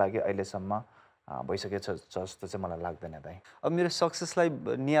चाहिँ मेरो लागि अहिलेसम्म भइसकेको छ जस्तो चाहिँ मलाई लाग्दैन दाइ अब मेरो सक्सेसलाई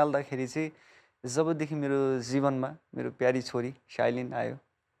निहाल्दाखेरि चाहिँ जबदेखि मेरो जीवनमा मेरो प्यारी छोरी शाइलिन आयो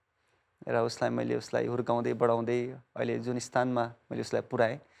र उसलाई मैले उसलाई हुर्काउँदै बढाउँदै अहिले जुन स्थानमा मैले उसलाई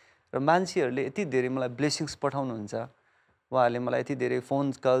पुऱ्याएँ र मान्छेहरूले यति धेरै मलाई ब्लेसिङ्स पठाउनुहुन्छ उहाँहरूले मलाई यति धेरै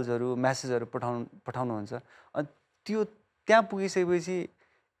फोन कल्सहरू म्यासेजहरू पठाउनुहुन्छ अनि त्यो त्यहाँ पुगिसकेपछि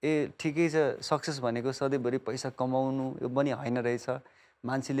ठिकै छ सक्सेस भनेको सधैँभरि पैसा कमाउनु यो पनि होइन रहेछ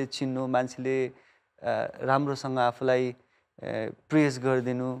मान्छेले चिन्नु मान्छेले राम्रोसँग आफूलाई प्रेज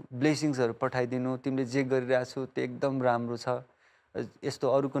गरिदिनु ब्लेसिङ्सहरू पठाइदिनु तिमीले जे गरिरहेछौ त्यो एकदम राम्रो छ यस्तो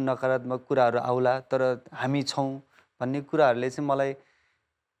अरूको नकारात्मक कुराहरू आउला तर हामी छौँ भन्ने कुराहरूले चाहिँ मलाई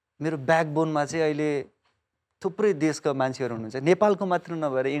मेरो ब्याकबोनमा चाहिँ अहिले थुप्रै देशका मान्छेहरू हुनुहुन्छ नेपालको मात्र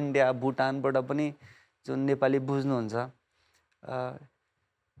नभएर इन्डिया भुटानबाट पनि जुन नेपाली बुझ्नुहुन्छ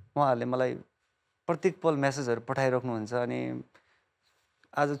उहाँहरूले मलाई प्रत्येक पल मेसेजहरू पठाइराख्नुहुन्छ अनि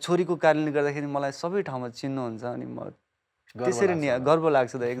आज छोरीको कारणले गर्दाखेरि मलाई सबै ठाउँमा चिन्नुहुन्छ अनि म त्यसरी नि गर्व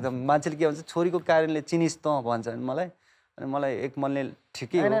लाग्छ त एकदम मान्छेले के भन्छ छोरीको कारणले चिनिस् त भन्छ मलाई अनि मलाई एक मनले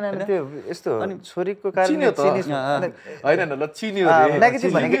ठिकै हो त्यो यस्तो अनि छोरीको कारणले चिनिस् हैन ल चिन्यो रे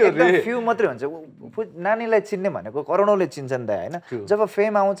नेगेटिभ भनेको एकदम फ्यू मात्रै हुन्छ नानीलाई चिन्ने भनेको करोडौँले चिन्छन् दाइ हैन जब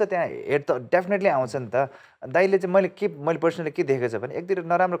फेम आउँछ त्यहाँ हेड त डेफिनेटली आउँछ नि त दाइले चाहिँ मैले पर्सनली के देखेको छ भने एकतिर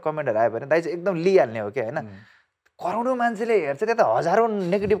नराम्रो कमेन्टहरू आयो भने दाइ चाहिँ एकदम लिइहाल्ने हो कि हैन करोडौँ मान्छेले हेर्छ त्यहाँ त हजारौँ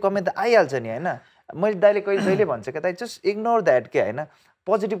नेगेटिभ कमेन्ट त आइहाल्छ नि हैन मैले दाइले कहिले भन्छु कि दाइ जस्ट इग्नोर द्याट के हैन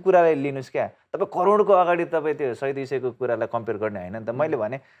पोजिटिभ कुरालाई लिनुहोस् क्या तपाईँ करोडको अगाडि तपाईँ त्यो 100-200को कुरालाई कम्पेयर गर्ने होइन नि त मैले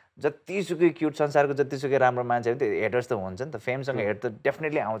भने जतिसुकै क्युट संसारको जतिसुकै राम्रो मान्छे त्यो हेटर्स त हुन्छ नि त फेमसँग हेट त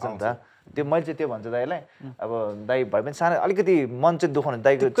डेफिनेटली आउँछ नि त त्यो मैले चाहिँ त्यो भन्छु दाइलाई अब दाइ भए पनि सानो अलिकति मन चाहिँ दुखाउने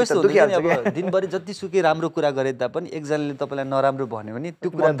दाइको चित्त दुखिहाल्छ अब दिनभरि जतिसुकै राम्रो कुरा गरे तापनि एकजनाले तपाईँलाई नराम्रो भन्यो भने त्यो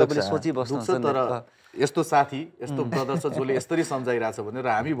कुरा तपाईँले सोचिबस्नुहुन्छ तर यस्तो साथी यस्तो ब्रदर छ जसले यसरी सम्झाइरहेछ भनेर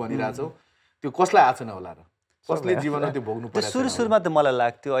हामी भनिरहेछौँ त्यो कसलाई आएको छैन होला र कसले जीवनमा त्यो भोग्नु पर्छ सुरुमा त मलाई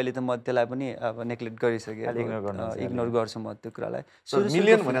लाग्थ्यो अहिले त म त्यसलाई पनि अब नेग्लेक्ट गरिसकेँ इग्नोर गर्छु म त्यो कुरालाई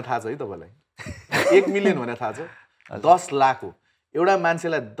मिलियन भने थाहा छ है तपाईँलाई 1 मिलियन भने थाहा छ 10 लाख हो एउटा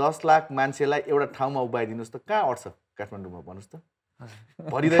मान्छेलाई 10 लाख मान्छेलाई एउटा ठाउँमा उभाइदिनुहोस् त कहाँ अट्छ काठमाडौँमा भन्नुहोस् त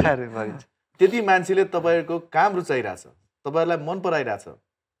भरिँदैन त्यति मान्छेले तपाईँको काम रुचाइरहेछ तपाईँहरूलाई मन पराइरहेछ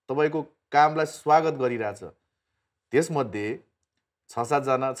तपाईँको कामलाई स्वागत गरिरहेछ त्यसमध्ये 6-7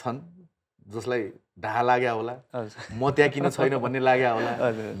 जना छन् जसलाई ढाहा लाग्या होला म त्यहाँ किन छैन भन्ने लाग्या होला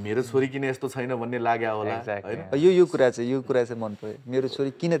मेरो छोरी किन यस्तो छैन भन्ने लाग्या होला हैन यो कुरा चाहिँ मन पर्यो मेरो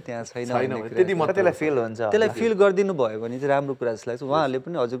छोरी किन त्यहाँ छैन त्यति मात्र त्यसलाई फिल हुन्छ त्यसलाई फिल गरिदिनु भयो भने चाहिँ राम्रो कुरा जस्तो लाग्छ उहाँहरूले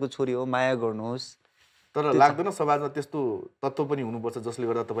पनि हजुरको छोरी हो माया गर्नुहोस् तर लाग्दैन समाजमा त्यस्तो तत्त्व पनि हुनुपर्छ जसले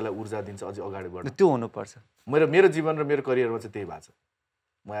गर्दा तपाईँलाई ऊर्जा दिन्छ अझै अगाडि बढ्न त्यो हुनुपर्छ मेरो जीवन र मेरो करियरमा चाहिँ त्यही भएको छ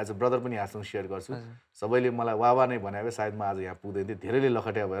म एज अ ब्रदर पनि यहाँसँग सेयर गर्छु सबैले मलाई वाह नै भने भए सायद म आज यहाँ पुग्दैन थिएँ धेरैले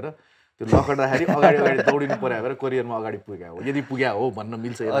लखट्या भएर त्यो लखट्दाखेरि अगाडि दौडिनु पर्यो भएर करियरमा अगाडि पुग्या हो यदि पुग्या हो भन्न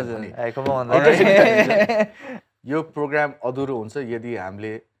मिल्छ यो प्रोग्राम अधुरो हुन्छ यदि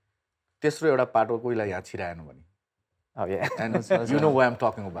हामीले तेस्रो एउटा पाटो कोहीलाई यहाँ छिराएन भने you know what I am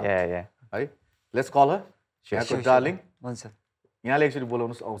talking about है लेट्स कल हर यहाँको डार्लिङ हुन्छ यहाँले एक्चुअली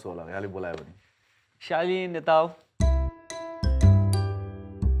बोलाउनुहोस् आउँछ होला यहाँले बोलायो भने शालिन यता आऊ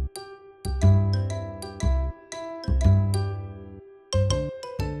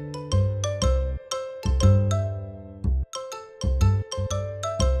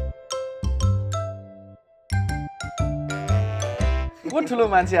को ठुलो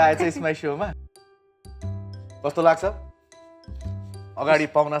मान्छे आएछ यसमा सोमा कस्तो लाग्छ अगाडि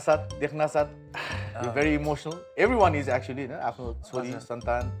पाउन साथ देख्न साथ very emotional everyone is actually आफ्नो छोरी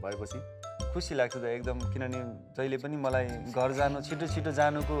सन्तान भएपछि खुसी लाग्छ त एकदम किनभने जहिले पनि मलाई घर जानु छिटो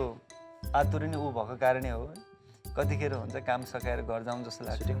जानुको आतुर नै ऊ भएको कारणै हो कतिखेर हुन्छ काम सकाएर घर जाउँ जस्तो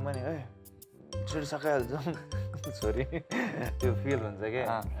लाग्छ सुटिङमा नि है छिटो सकाइहाल्छ छोरी त्यो फिल हुन्छ क्या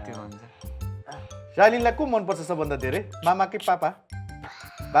त्यो हुन्छ शालिनलाई को मनपर्छ सबभन्दा धेरै मामा कि पापा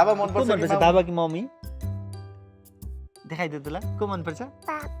बाबा मनपर्छ बाबा कि मम्मी देखाइदियो तँलाई को मनपर्छ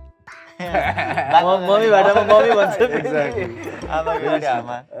मम्मीबाट मम्मी भन्छ आमाबाट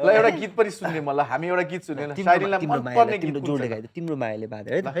आमा ल एउटा गीत पनि सुन्ने मलाई हामी एउटा गीत सुन्ने शालिनलाई मनपर्ने गीत जोड देखाइदियो तिम्रो मायाले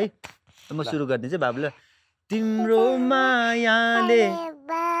बाँध्यो है त है म सुरु गरिदिन्छु बाबुले तिम्रो मायाले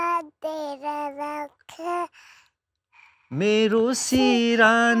मेरो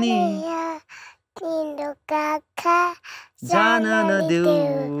सिरानी जान नदेऊ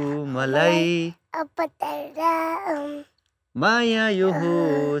मलाई माया यो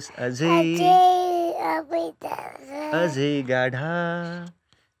होस् अझै गाढा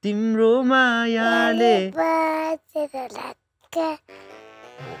तिम्रो मायाले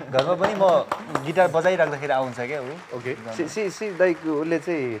घरमा पनि म गिटार बजाइराख्दाखेरि आउँछ क्या ऊ ओके सी लाइक उसले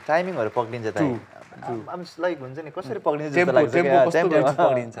चाहिँ टाइमिङहरू पक्रिन्छ त लाइक हुन्छ नि कसरी पक्रिन्छ जस्तो लाग्छ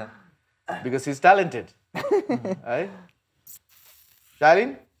पक्रिन्छ because he's talented. है शालिन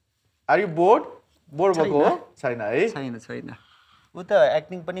आर यु बोर्ड भएको हो छैन है छैन ऊ त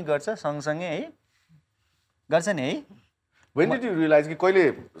एक्टिङ पनि गर्छ सँगसँगै है गर्छ नि है when did you realize कि कहिले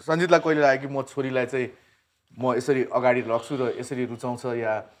सञ्जितलाई कहिले लाग्यो कि म छोरीलाई चाहिँ म यसरी अगाडि राख्छु र यसरी रुचाउँछ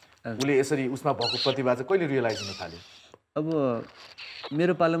या उसले यसरी उसमा भएको प्रतिभा चाहिँ कहिले रियलाइज हुन थाल्यो अब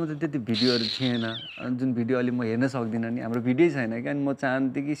मेरो पालामा त त्यति भिडियोहरू थिएन जुन भिडियो अहिले म हेर्न सक्दिनँ नि हाम्रो भिडियो छैन क्या अनि म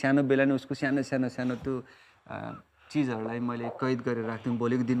चाहन्थेँ कि सानो बेला नै उसको सानो त्यो चिजहरूलाई मैले कैद गरेर राख्थेँ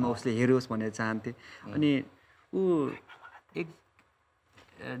भोलिको दिनमा उसले हेरोस् भनेर चाहन्थेँ अनि ऊ एक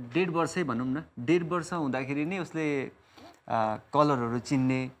 1.5 वर्षै भनौँ न 1.5 वर्ष हुँदाखेरि नै उसले कलरहरू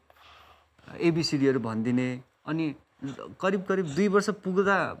चिन्ने एबिसिडीहरू भनिदिने अनि करिब 2 वर्ष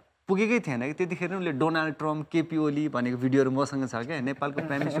पुगेकै थिएन कि त्यतिखेर उसले डोनाल्ड ट्रम्प केपी ओली भनेको भिडियोहरू मसँग छ क्या नेपालको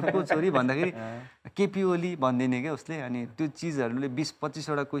प्राइम मिनिस्टरको छोरी भन्दाखेरि केपी ओली भनिदिने क्या उसले अनि त्यो चिजहरूले 20-25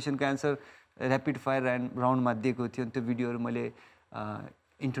 वटा क्वेसनको एन्सर ऱ्यापिड फायर राउन्डमा दिएको थियो अनि त्यो भिडियोहरू मैले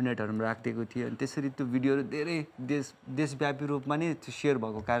इन्टरनेटहरूमा राखिदिएको थिएँ अनि त्यसरी त्यो भिडियोहरू धेरै देशव्यापी रूपमा नै त्यो सेयर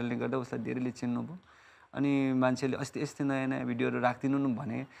भएको कारणले गर्दा उसलाई धेरैले चिन्नुभयो अनि मान्छेले यस्तै नयाँ भिडियोहरू राखिदिनु न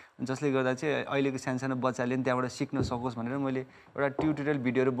भने जसले गर्दा चाहिँ अहिलेको सानो बच्चाले पनि त्यहाँबाट सिक्न सकोस् भनेर मैले एउटा ट्युटोरियल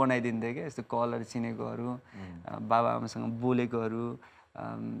भिडियोहरू बनाइदिन्थेँ क्या यस्तो कलर चिनेकोहरू बाबा आमासँग बोलेकोहरू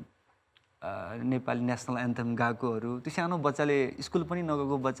नेपाली नेसनल एन्थम गाएकोहरू त्यो सानो बच्चाले स्कुल पनि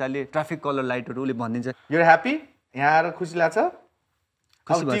नगएको बच्चाले ट्राफिक कलर लाइटहरू उसले भनिदिन्छ You're happy? यहाँ आएर खुसी लाग्छ?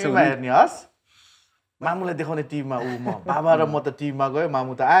 खुसी भएको छ टिभीमा हेर्ने हस् मामुलाई देखाउने टिभीमा ऊ म बाबा र म त टिभीमा गयो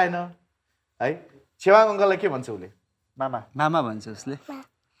मामु त आएन है छेवाङ अङ्कललाई के भन्छ उसले मामा भन्छ उसले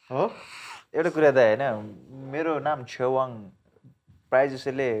हो एउटा कुरा त होइन मेरो नाम छेवाङ प्रायः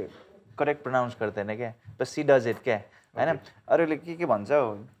जसोले करेक्ट प्रोनाउन्स गर्दैन क्या बस सी डज इट क्या होइन अरूले के भन्छ हौ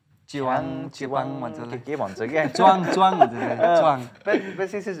चिवाङ चिवाङ भन्छ के भन्छ क्या च्वाङ च्वाङ भन्छ च्वाङ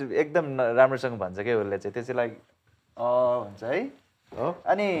बेसी एकदम राम्रोसँग भन्छ क्या उसले चाहिँ त्यो चाहिँ लाइक भन्छ है हो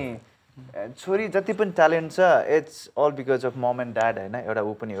अनि छोरी जति पनि ट्यालेन्ट छ it's all because of momo and dad होइन एउटा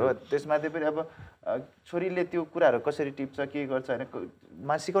ऊ पनि हो त्यसमाथि पनि अब छोरीले त्यो कुराहरू कसरी टिप्छ के गर्छ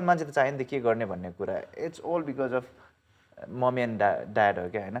होइन सिकाउने मान्छे त चाहियो नि त के गर्ने भन्ने कुरा it's all because of mummy and dad हो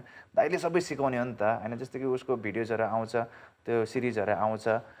क्या होइन दाइले सबै सिकाउने हो नि त होइन जस्तो कि उसको भिडियोजहरू आउँछ त्यो सिरिजहरू आउँछ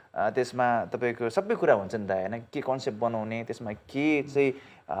त्यसमा तपाईँको सबै कुरा हुन्छ नि त होइन के कन्सेप्ट बनाउने त्यसमा के चाहिँ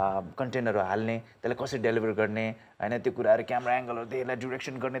कन्टेन्टहरू हाल्ने त्यसलाई कसरी डेलिभर गर्ने होइन त्यो कुराहरू क्यामेरा एङ्गलहरू त्यसलाई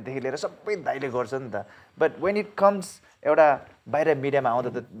डिरेक्सन गर्नेदेखि लिएर सबै दाइले गर्छ नि त बट वेन इट कम्स एउटा बाहिर मिडियामा आउँदा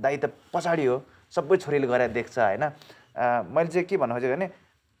त दाइ त पछाडि हो सबै छोरीले गरेर देख्छ होइन मैले चाहिँ के भन्नु खोजेको भने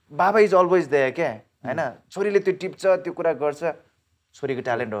बाबा इज अलवेज देयर क्या होइन छोरीले त्यो टिप्छ त्यो कुरा गर्छ छोरीको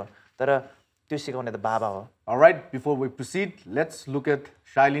ट्यालेन्ट हो तर त्यो सिकाउने त बाबा हो Alright, before we proceed, let's look at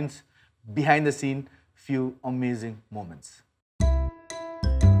Shailyn's behind the scene few amazing moments.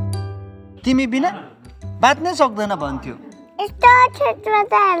 तिमी बिना बाँच्नै सक्दैन भन्थ्यो यस्तो क्षेत्रमा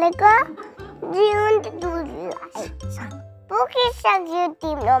त हालेको जीवन पुगिसक्यो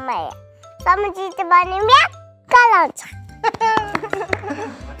तिम्रो माया समुचित भने म्याक्क लाउँछ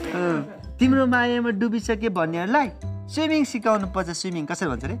तिम्रो मायामा डुबिसके भन्नेहरूलाई स्विमिङ सिकाउनु पर्छ स्विमिङ कसरी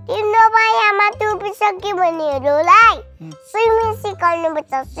भन्छ रे तिम्रो मायामा डुबिसक्यो भनेहरूलाई स्विमिङ सिकाउनु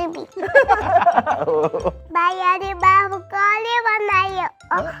पर्छ स्विमिङ भाइले बाबु कले बनायो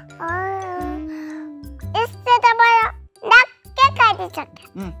यस्तो त भयो नाक्कै काटिसक्यो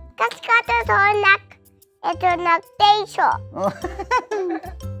कसको त छ नाक यत्रो नाक त्यही छ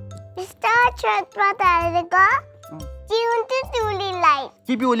यस्तो क्षेत्रमा त हालेको जीवन त तुलीलाई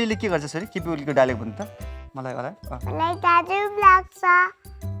किपी ओलीले के गर्छ सरी किपी ओलीको डायलग भन्नु त मलाई मलाई दाजु लाग्छ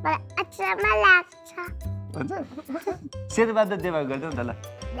मलाई अचम्म लाग्छ भन्छ शेरबहादुर देवा गर्दै त ल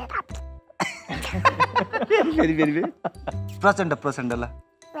फेरि फेरि फेरि प्रचण्ड प्रचण्ड ल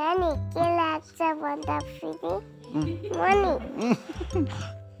नानी के लाग्छ भन्दा फेरि मनी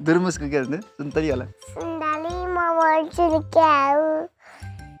दुर्मुसको के भन्दै सुन्तली होला सुन्दाली म मर्छु नि क्या हो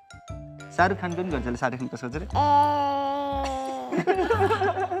शाहरुख खान पनि गर्छ शाहरुख खान कसो रे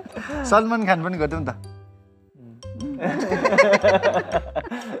सलमान खान पनि गर्दै नि त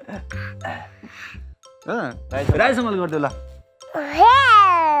राईसँगले गर्दै ल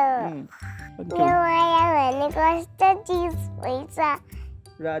माया भने कस्तो चिज भइछ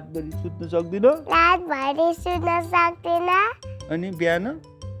रातभरि सुत्न सक्दिन रातभरि सुत्न सक्दैन अनि बिहान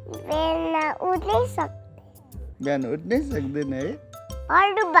उठ्नै सक्दैन है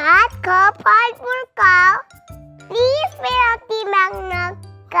अरू भात खाऊ फलफुल खाऊ प्लिज मेरो दिमाग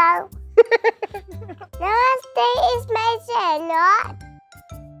नखाऊ नमस्ते इज माई च्यानल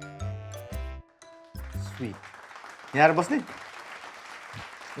स्वीट यहाँ बस्ने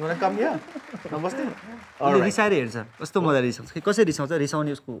You wanna come here? नबस्ने उसले रिसाएर हेर्छ कस्तो मजा रिसाउँछ खै कसरी रिसाउँछ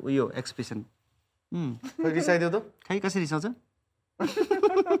रिसाउने उसको उयो एक्सप्रेसन रिसाइदियो त खै कसरी रिसाउँछ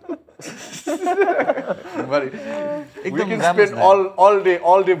We can spend all day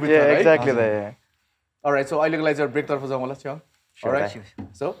with her, right? Exactly that. Alright, so अहिलेको लागि चाहिँ ब्रेक तर्फ जाउँ होला छ्याङ Alright.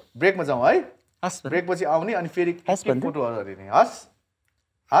 So ब्रेकमा जाउँ है हस् ब्रेक पछि आउने अनि फेरि हस् भन्दै फोटोहरू हेर्ने हस्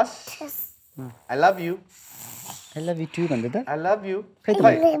हस् I love you I love you too भन्दै त I love you खै त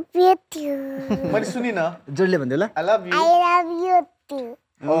मैले सुनिन जोडले भन्दै ल I love you I love you too.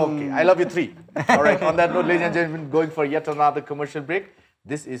 Okay, I love you 3. Alright, on that note, ladies and gentlemen, going for yet another commercial break.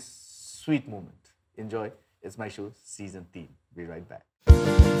 This is Sweet Moment. Enjoy. It's my show, Season 3. Be right back.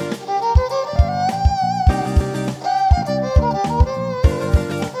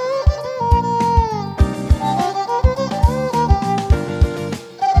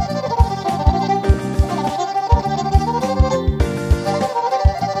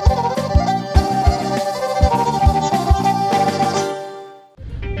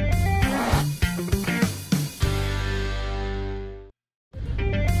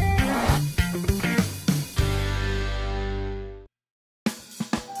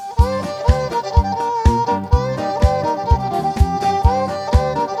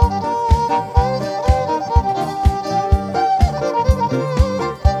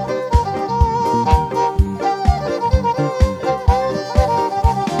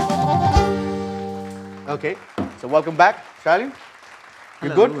 Okay. So welcome back, Shailyn. You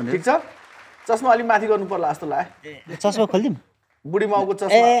good? ठिक छ? चस्मा अलि माथि गर्नु पर्ला जस्तो लाग्यो. चस्मा खोल्दिम? बुढी माउको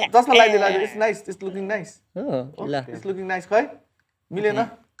चस्मा. चस्मा लगाइदिला. It's nice. It's looking nice. हो ल. It's looking nice. खै? मिलेन?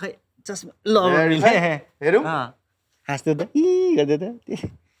 खै चस्मा ल मिले. हेरौँ? हाँस्दै त इ गर्दै त.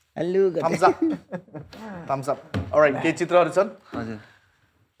 हेलो गर्दै. Thumbs up. Thumbs up. Alright, के चित्रहरू छन्? हजुर.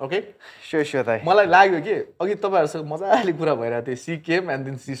 Okay. Sure दाइ. मलाई लाग्यो कि अघि तपाईहरुसँग मजाले कुरा भइरहेको थियो. She came and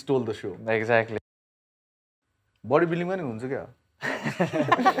then she stole the show. Exactly. Body बिल्डिङमा नि हुन्छ क्या.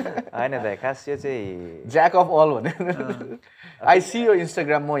 हैन दाइ खास यो चाहिँ ज्याक अफ अल भने. आई सी यो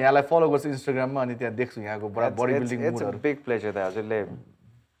इन्स्टाग्राम म यहाँलाई फलो गर्छु इन्स्टाग्राममा अनि त्यहाँ देख्छु यहाँको body building it's a big pleasure दाइ हजुरले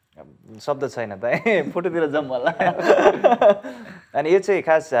शब्द छैन दाइ फोटोतिर जाम होला. अनि यो चाहिँ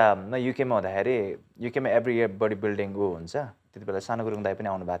खास म युकेमा हुँदाखेरि युकेमा एभ्री इयर बडी बिल्डिङ हुन्छ. त्यति बेला सानो गुरुङ दाइ पनि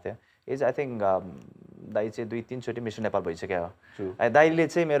आउनु भएको थियो. इज आई थिङ्क दाइ चाहिँ 2-3 चोटि मिस्टर नेपाल भइसक्यो हो. दाइले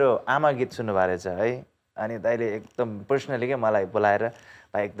चाहिँ मेरो आमा गीत सुन्नु भएको रहेछ है. अनि दाइले एकदम पर्सनली क्या मलाई बोलाएर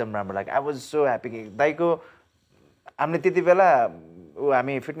भाइ एकदम राम्रो लाग्यो. आई वाज सो ह्याप्पी कि दाइको हामीले त्यति बेला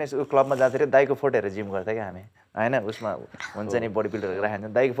हामी फिटनेस क्लबमा जाँदाखेरि दाइको फोटो हेरेर जिम गर्थ्यो क्या हामी होइन. उसमा हुन्छ नि बडी बिल्डर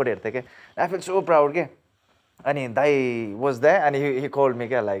राखेर दाइको फोटो हेर्थ्यो क्या. आई फिल सो प्राउड के. अनि दाइ वाज द्याट अनि हि कॉल्ड मी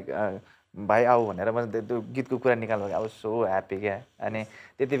क्या लाइक भाइ आऊ भनेर म त्यो गीतको कुरा निकाल्नु आई वाज सो ह्याप्पी क्या. अनि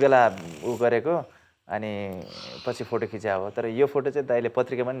त्यति बेला ऊ गरेको अनि पछि फोटो खिच्या हो. तर यो फोटो चाहिँ दाइले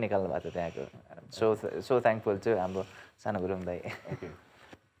पत्रिकामा पनि निकाल्नु भएको थियो त्यहाँको. सो थ्याङ्कफुल छु हाम्रो सानो गुरुङ दाइ.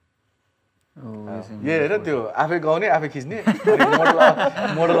 ये हेर त्यो आफै गाउने आफै खिच्ने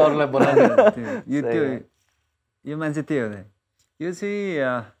मोडलहरूलाई बनाउने. यो मान्छे त्यही हो दाइ. यो चाहिँ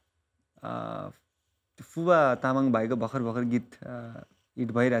फुबा तामाङ भाइको भर्खर गीत हिट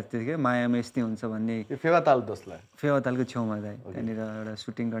भइरहेको थियो क्या. मायामा यस्तै हुन्छ भन्ने. फेवाताल दोस्लाई फेवातालको छेउमा दाइ त्यहाँनिर एउटा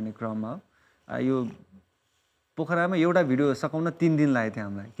सुटिङ गर्ने क्रममा हो. यो पोखरामा एउटा भिडियो सकाउन 3 दिन लागेको थियो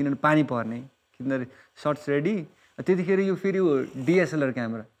हामीलाई किनभने पानी पर्ने. किनभने सर्ट्स रेडी त्यतिखेर यो फेरि यो डिएसएलआर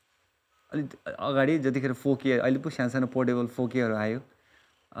क्यामेरा अलिक अगाडि जतिखेर 4K अहिले पो सानो पोर्टेबल 4Kहरू आयो.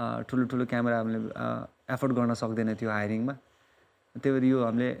 ठुलो क्यामेरा हामीले एफोर्ड गर्न सक्दैन थियो हायरिङमा. त्यही भएर यो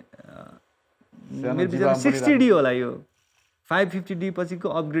हामीले मेरो विचारमा 60D होला. यो 550D पछिको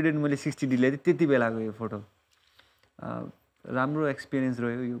अपग्रेडेड मैले 60D ल्याएको थिएँ त्यति बेलाको यो फोटो. राम्रो एक्सपिरियन्स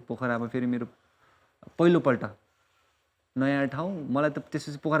रह्यो यो पोखरामा. फेरि मेरो पहिलोपल्ट नयाँ ठाउँ. मलाई त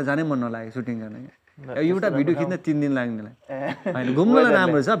त्यसपछि पोखरा जानै मन नलाग्यो सुटिङ गर्न. एउटा भिडियो खिच्न 3 दिन लाग्नेलाई होइन. घुम्नलाई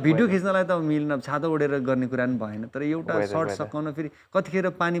राम्रो छ. भिडियो खिच्नलाई त मिल्न छाता ओढेर गर्ने कुरा पनि भएन. तर एउटा सर्ट सकाउन फेरि कतिखेर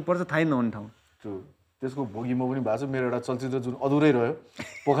पानी पर्छ थाहै नहुने ठाउँ. त्यसको भोगी म पनि भएको छु. मेरो एउटा चलचित्र जुन अधुरै रह्यो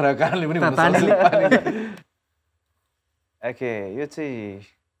पोखराको कारणले पनि ओके. यो चाहिँ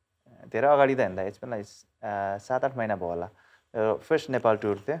धेरै अगाडि त होइन. इट्स बिन लाइक 7-8 महिना भयो होला. फर्स्ट नेपाल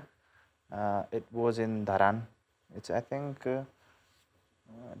टुर थियो. It was in Dharan. It's I think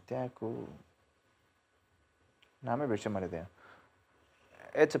त्यहाँको नामै बिर्सेँ मैले त्यहाँ.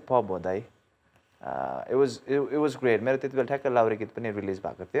 इट्स अ पब हो दाइ. It was great. मेरो त्यति बेला ठ्याक्कै लाउरे गीत पनि रिलिज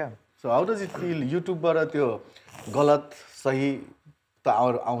भएको थियो. So how does it feel युट्युबबाट त्यो गलत सही त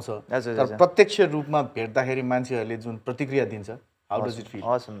आउँछ तर प्रत्यक्ष रूपमा भेट्दाखेरि मान्छेहरूले जुन प्रतिक्रिया दिन्छ how does it feel?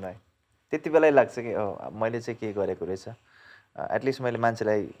 Assam दाइ त्यति बेलै लाग्छ कि मैले चाहिँ के गरेको रहेछ. एटलिस्ट मैले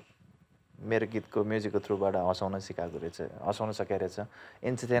मान्छेलाई मेरो गीतको म्युजिकको थ्रुबाट हँसाउन सिकाएको रहेछ. हँसाउन सकेको रहेछ.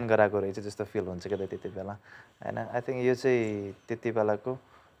 इन्टरटेन गराएको रहेछ जस्तो फिल हुन्छ क्या त्यति बेला होइन. आई थिङ्क यो चाहिँ त्यति बेलाको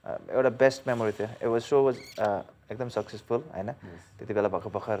एउटा बेस्ट मेमोरी थियो. it was so एकदम सक्सेसफुल होइन. त्यति बेला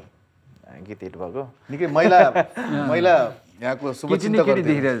भर्खर गीत हिट भएको. निकै महिला यहाँको शुभचिन्तकहरू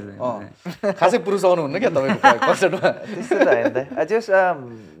खासै पुरुष आउनुहुन्न क्या तपाईँको कन्सर्टमा? त्यस्तो त होइन त. जस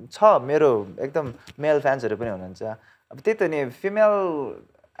छ मेरो एकदम मेल फ्यान्सहरू पनि हुनुहुन्छ. अब त्यही त नि फिमेल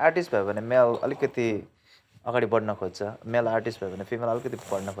आर्टिस्ट भयो भने मेल अलिकति अगाडि बढ्न खोज्छ. मेल आर्टिस्ट भयो भने फिमेल अलिकति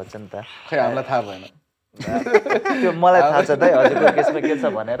बढ्न खोज्छ नि त. खै हामीलाई थाहा भएन. त्यो मलाई थाहा छ दाइ हजुरको केसमा के छ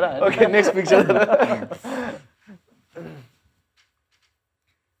भनेर. Okay next picture.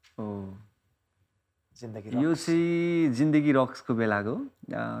 यो चाहिँ जिन्दगी रक्सको बेलाको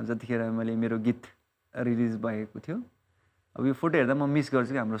जतिखेर मैले मेरो गीत रिलिज भएको थियो. अब यो फोटो हेर्दा म मिस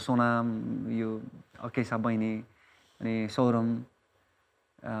गर्छु कि हाम्रो सोनाम, यो अकेसा बहिनी अनि सौरम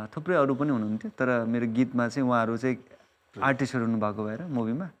थुप्रै अरू पनि हुनुहुन्थ्यो. तर मेरो गीतमा चाहिँ उहाँहरू चाहिँ आर्टिस्टहरू हुनुभएको भएर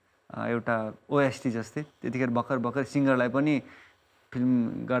मुभीमा एउटा ओएसटी जस्तै. त्यतिखेर भर्खर सिङ्गरलाई पनि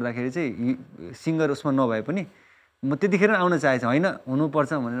फिल्म गर्दाखेरि चाहिँ सिङ्गर उसमा नभए पनि म त्यतिखेर आउन चाहेको होइन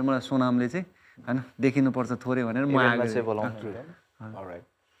हुनुपर्छ भनेर मलाई सोनामले चाहिँ होइन देखिनुपर्छ थोरै भनेर म आएको.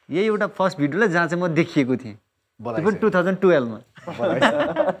 यही एउटा फर्स्ट भिडियोलाई जहाँ चाहिँ म देखिएको थिएँ 2012 मा.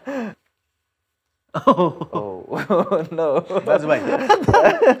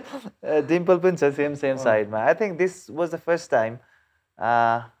 डिम्पल पनि छ सेम साइडमा. I think this was the first time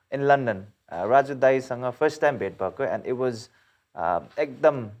in London Raju दाईसँग first time भेट भएको एन्ड इट वाज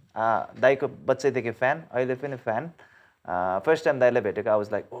एकदम दाईको बच्चैदेखि फ्यान अहिले पनि फ्यान फर्स्ट टाइम दाईलाई भेटेको आई वाज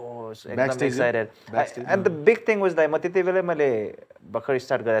लाइक ओ एकदम excited and the big thing was दाई म त्यति बेलै मैले भर्खर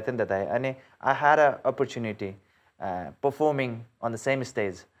स्टार्ट गरेको थिएँ नि त दाई अनि I had a opportunity performing on the same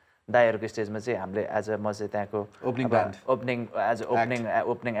stage दाईहरूको स्टेजमा चाहिँ हामीले एज अ म चाहिँ त्यहाँको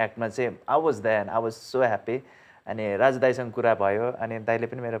ओपनिङ एक्टमा चाहिँ I was there I was so happy अनि राजु दाईसँग कुरा भयो अनि दाईले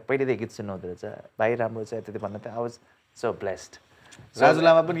पनि मेरो पहिलेदेखि गीत सुन्नुहुँदो रहेछ भाइ राम्रो छ त्यति भन्नु थियो I was so blessed Raju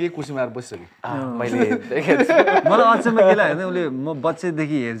Lama पनि यही कुर्सीमा आएर बसिसक्यो मैले मलाई अचम्म के लाग्यो उसले म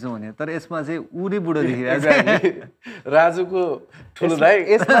बच्चैदेखि हेर्छु भने तर यसमा चाहिँ उरी बुढो देखिरहेको राजुको ठुलो दाइ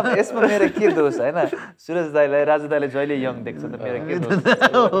यसमा मेरो के दोष होइन सुरज दाईलाई राजु दाईले जहिले यङ देख्छ त मेरो के दोष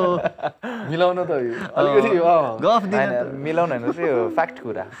मिलाउन त अलिकति गफ मिलाउन होइन त्यो फ्याक्ट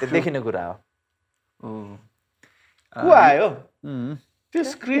कुरा त्यो देखिने कुरा हो को आयो त्यो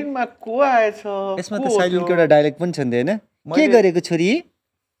स्क्रिनमा को आएछ यसमा त साइलेन्टको एउटा डायलग पनि छ नि होइन के गरेको छोरी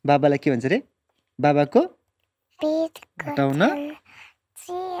बाबालाई के भन्छ रे बाबाको हटाउन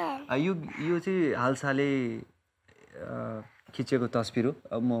यो चाहिँ हालसालै खिचेको तस्बिर हो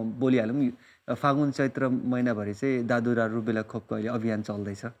अब म बोलिहालौँ फागुन चैत्र महिनाभरि चाहिँ दादुरा रुबेला खोपको अहिले अभियान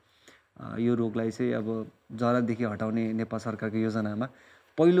चल्दैछ यो रोगलाई चाहिँ अब जरादेखि हटाउने नेपाल सरकारको योजनामा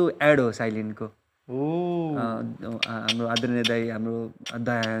पहिलो एड हो साइलेन्टको हाम्रो आदरणीय दाई हाम्रो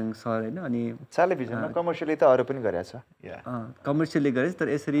दयाङ सर होइन अनि टेलिभिजनमा कमर्सियली त अरू पनि गरेछ कमर्सियली गरेछ तर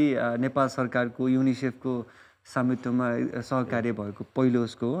यसरी नेपाल सरकारको युनिसेफको स्वामित्वमा सहकार्य भएको पहिलो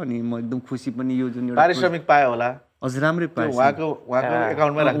उसको हो अनि म एकदम खुसी पनि यो जुन एउटा पारिश्रमिक पायो होला हजुर राम्रै पाएँ उहाँको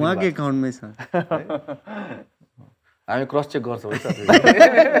एकाउन्टमै छ हामी क्रस चेक गर्छौँ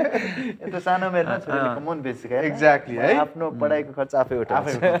यता सानो मेरमा छोरीले कमाउन बेसी क्या एक्ज्याक्टली है आफ्नो पढाइको खर्च आफै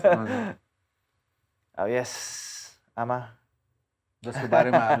उठाउँछ यस आमा जसको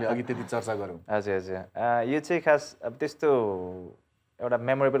बारेमा हामीले अघि त्यति चर्चा गरौँ हजुर हजुर यो चाहिँ खास अब त्यस्तो एउटा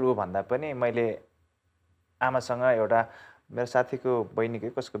मेमोरेबल ऊ भन्दा पनि मैले आमासँग एउटा मेरो साथीको बहिनीकै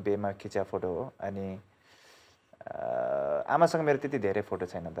कसको बिहेमा खिचेको फोटो हो अनि आमासँग मेरो त्यति धेरै फोटो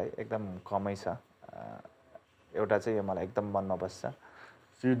छैन दाइ एकदम कमै छ एउटा चाहिँ यो मलाई एकदम मनमा बस्छ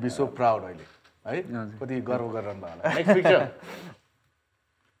so you'd be so proud अहिले है कति गर्व गरिरहनु भयो होला नेक्स्ट पिक्चर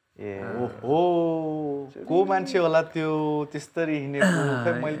ओहो को मान्छे होला त्यो त्यस्तरी हिँडेको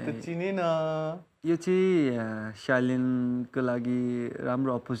खै मैले त चिनिनँ यो चाहिँ शाइलिनको लागि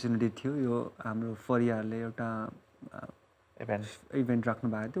राम्रो अपर्च्युनिटी थियो यो हाम्रो फरियाहरूले एउटा इभेन्ट राख्नु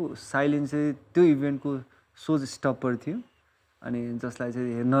भएको थियो शाइलिन चाहिँ त्यो इभेन्टको सोज स्टपर थियो अनि जसलाई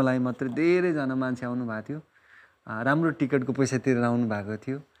चाहिँ हेर्नलाई मात्रै धेरैजना मान्छे आउनु भएको थियो राम्रो टिकटको पैसा तिरेर आउनु भएको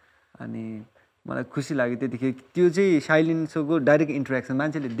थियो अनि मलाई खुसी लाग्यो त्यतिखेर त्यो चाहिँ शाइलिनसँगको डाइरेक्ट इन्टरेक्सन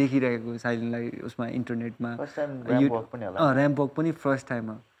मान्छेले देखिरहेको शाइलिनलाई उसमा इन्टरनेटमा ऱ्याम्प वक पनि फर्स्ट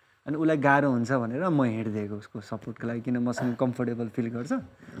टाइममा अनि उसलाई गाह्रो हुन्छ भनेर म हिँडिदिएको उसको सपोर्टको लागि किन मसँग कम्फर्टेबल फिल गर्छ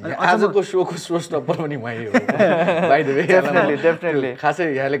अनि आजको शोको स्टपर पनि उहाँै हो बाइ द वे डेफिनेटली खासै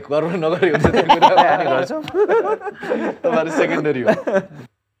यहाँले गर्व नगरे हुन्छ त्यो कुरा हामी गर्छौँ तपाईहरु सेकेन्डरी हो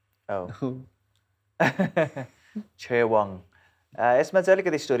छेवाङ यसमा चाहिँ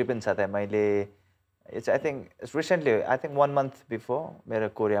अलिकति स्टोरी पनि छ त मैले it's I think recently I think 1 month before मेरो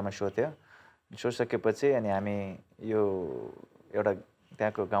कोरियामा सो थियो सो सकेपछि अनि हामी यो एउटा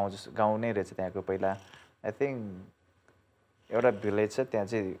त्यहाँको गाउँ नै रहेछ त्यहाँको पहिला आई थिङ्क एउटा भिलेज छ त्यहाँ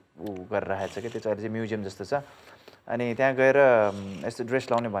चाहिँ ऊ गरेर राखेको छ कि त्यो चाहिँ अहिले चाहिँ म्युजियम जस्तो छ अनि त्यहाँ गएर यस्तो ड्रेस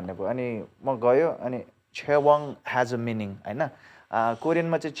लाउने भन्ने भयो अनि म गयो अनि छेवाङ ह्याज अ मिनिङ होइन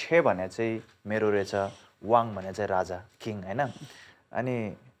कोरियनमा चाहिँ छे भने चाहिँ मेरो रहेछ वाङ भने चाहिँ राजा किङ होइन अनि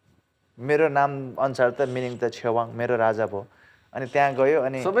मेरो नाम अनुसार त मिनिङ त छेवाङ मेरो राजा भयो अनि त्यहाँ गयो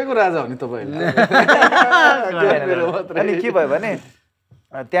अनि सबैको राजा हो नि तपाईहरु अनि के भयो भने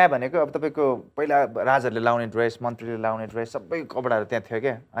त्यहाँ भनेको अब तपाईँको पहिला राजाहरूले लाउने ड्रेस मन्त्रीले लाउने ड्रेस सबै कपडाहरू त्यहाँ थियो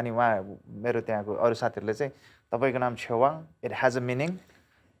क्या अनि उहाँ मेरो त्यहाँको अरू साथीहरूले चाहिँ तपाईँको नाम Chhewang it has a meaning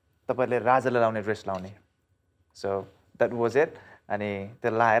तपाईँले राजाले लाउने ड्रेस लाउने सो द्याट वाज इट अनि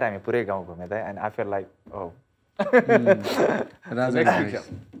त्यो लाएर हामी पुरै गाउँ घुमेँ त and I feel like oh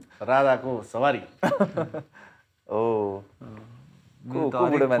राजाको सवारी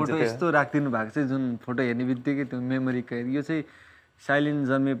फोटो यस्तो राखिदिनु भएको चाहिँ जुन फोटो हेर्ने बित्तिकै त्यो मेमोरी यो चाहिँ शाइलिन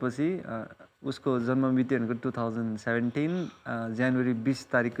जन्मेपछि उसको जन्म मिति भनेको 2017 जनवरी 20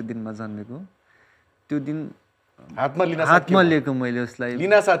 तारिकको दिनमा जन्मेको त्यो दिन हातमा लिएको मैले उसलाई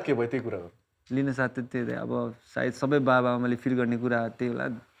लिना साथ के भयो त्यो कुरा लिन साथ त्यही अब सायद सबै बाबाआमाले फिल गर्ने कुरा त्यही होला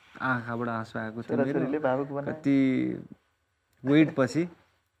आँखाबाट आँसु आएको थियो कति वेट पछि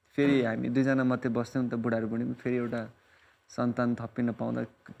फेरि हामी दुईजना मात्रै बस्थ्यौँ त बुढाहरू पनि फेरि एउटा सन्तान थपिन पाउँदा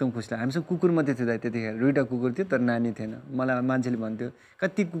एकदम खुसी लाग्यो हामीसँग कुकुर मात्रै थियो त्यतिखेर 2टा कुकुर थियो तर नानी थिएन मलाई मान्छेले भन्थ्यो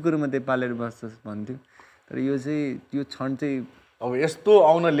कति कुकुर मात्रै पालेर बस्छस् भन्थ्यो तर यो चाहिँ यो क्षण चाहिँ अब यस्तो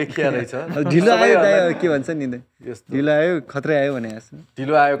आउन लेखिया रहेछ ढिलो आयो दाइ के भन्छ नि दाइ ढिलो आयो खतरा आयो भने जस्तो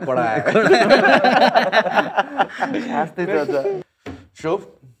ढिलो आयो कडा आयो सो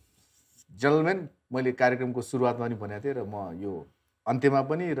जेन्टलमेन मैले कार्यक्रमको सुरुवातमा पनि भनेको थिएँ र म यो अन्त्यमा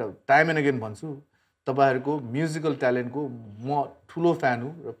पनि र टाइम एन्ड अगेन भन्छु तपाईहरुको म्युजिकल ट्यालेन्टको म ठुलो फ्यान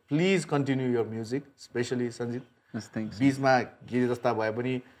हुँ र please continue your music specially Sanjit बीचमा के जस्ता भए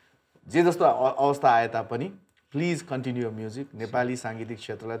पनि जे जस्तो अवस्था आए तापनि please continue your music Nepali साङ्गीतिक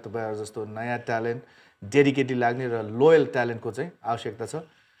क्षेत्रलाई तपाईहरु जस्तो नयाँ ट्यालेन्ट डेडिकेटेड लाग्ने र लोयल ट्यालेन्टको चाहिँ आवश्यकता छ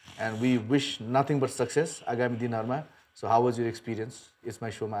and we wish nothing but success आगामी दिनहरुमा so how was your experience यसमा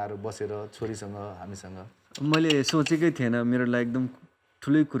शोमा आएर बसेर छोरीसँग हामीसँग मैले सोचेकै थिएन मेरो लागि एकदम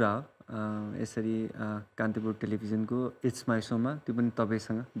ठुलै कुरा हो यसरी कान्तिपुर टेलिभिजनको इट्स माई शोमा त्यो पनि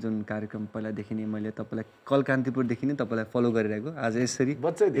तपाईसँग जुन कार्यक्रम पहिलादेखि नै मैले तपाईँलाई कल कान्तिपुरदेखि नै तपाईँलाई फलो गरिरहेको आज यसरी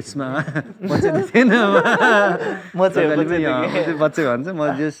इट्समा बच्चै भन्छ म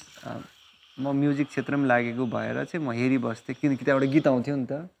जस म म्युजिक क्षेत्रमा लागेको भएर चाहिँ म हेरिबस्थेँ किनकि त्यहाँबाट गीत आउँथ्यो नि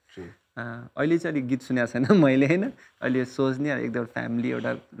त अहिले चाहिँ अलिक गीत सुनेको छैन मैले होइन अहिले सोच्ने एकदम फ्यामिली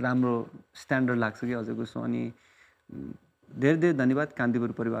एउटा राम्रो स्ट्यान्डर्ड लाग्छ कि हजुरको सो अनि धेरै धेरै धन्यवाद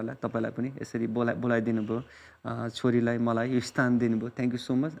कान्तिपुर परिवारलाई तपाईँलाई पनि यसरी बोलाइदिनु भयो छोरीलाई मलाई यो स्थान दिनुभयो थ्याङ्क यू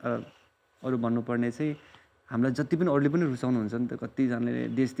सो मच अरू भन्नुपर्ने चाहिँ हामीलाई जति पनि अरूले पनि रुचाउनुहुन्छ नि त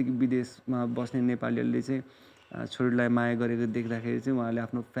कतिजनाले देशदेखि विदेशमा बस्ने नेपालीहरूले चाहिँ छोरीलाई माया गरेको देख्दाखेरि चाहिँ उहाँहरूले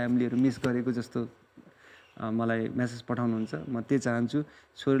आफ्नो फ्यामिलीहरू मिस गरेको जस्तो मलाई मेसेज पठाउनुहुन्छ म त्यही चाहन्छु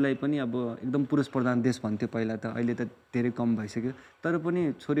छोरीलाई पनि अब एकदम पुरुष प्रधान देश भन्थ्यो पहिला त अहिले त धेरै कम भइसक्यो तर पनि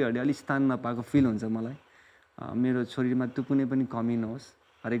छोरीहरूले अलिक स्थान नपाएको फिल हुन्छ मलाई मेरो छोरीमा त्यो कुनै पनि कमी नहोस्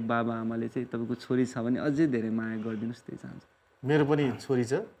हरेक बाबा आमाले चाहिँ तपाईँको छोरी छ भने अझै धेरै माया गरिदिनुहोस् त्यही चाहन्छु मेरो पनि छोरी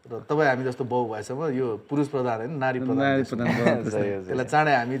छ र तपाईँ हामी जस्तो बाउ भएसम्म यो पुरुष प्रधान होइन नारी प्रधान त्यसलाई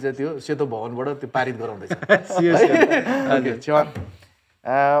चाँडै हामी चाहिँ त्यो सेतो भवनबाट त्यो पारित गराउँदैछ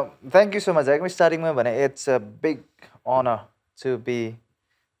थ्याङ्क यू सो मच एकदम स्टार्टिङमा भने it's a big honour to be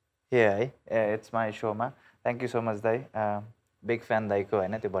here है इट्स माई सोमा थ्याङ्क यू सो मच दाइ बिग फ्यान दाइको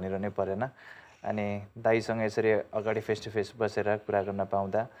होइन त्यो भनिरहनै परेन अनि दाइसँग यसरी अगाडि फेस टु फेस बसेर कुरा गर्न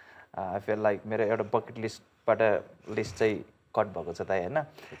पाउँदा आई फिल लाइक मेरो एउटा बकेट लिस्टबाट लिस्ट चाहिँ कट भएको छ दाइ होइन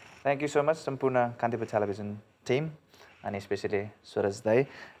थ्याङ्क यू सो मच सम्पूर्ण कान्तिपुर टेलिभिजन टिम अनि स्पेसली सुरज दाइ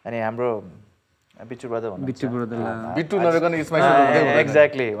अनि हाम्रो बिट्टु ब्रदर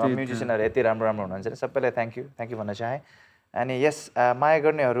एक्ज्याक्टली म्युजिसियनहरू यति राम्रो राम्रो हुनुहुन्छ सबैलाई थ्याङ्क यू भन्न चाहेँ अनि यस माया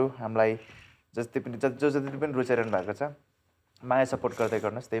गर्नेहरू हामीलाई जति पनि जति पनि रुचाइरहनु भएको छ माया सपोर्ट गर्दै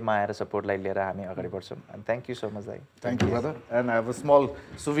गर्नुहोस् त्यही माया र सपोर्टलाई लिएर हामी अगाडि बढ्छौँ and thank you so much दाइ thank you brother and I have a small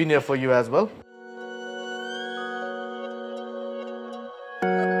सुभिनियर for you as well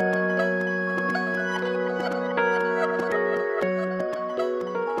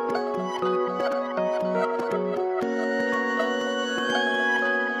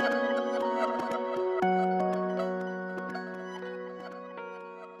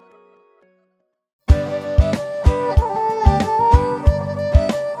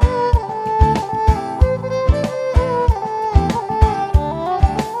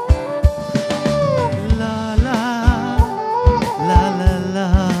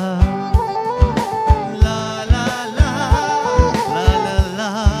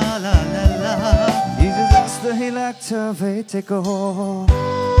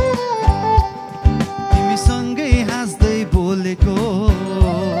तिमीसँगै हाँस्दै बोलेको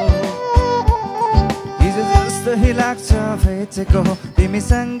हिजो जस्तै लाग्छ भेटेको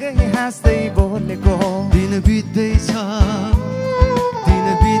तिमीसँगै हाँस्दै बोलेको दिन बित्दैछ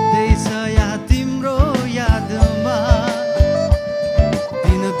या तिम्रो यादमा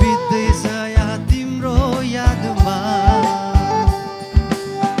दिन बित्दैछ या तिम्रो यादमा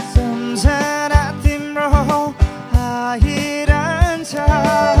सम्झना तिम्रो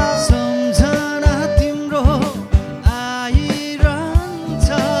सम्झना तिम्रो आइरहन्छ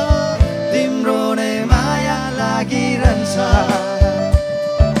तिम्रो नै माया लागिरहन्छ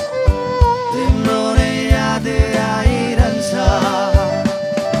तिम्रो नै याद आइरहन्छ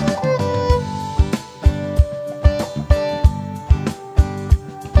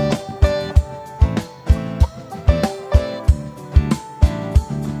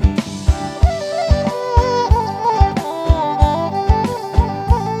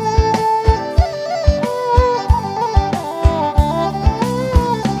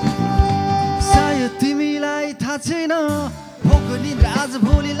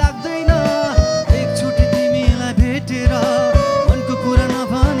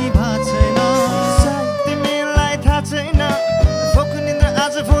छैन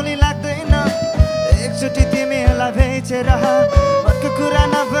भोलि लाग्दैन एकचोटि तिमीलाई भेटेर मनको कुरा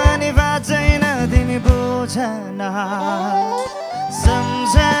नभनी बाँच्दैन तिमी बुझन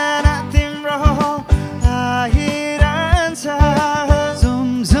सम्झना तिम्रो आइरहन्छ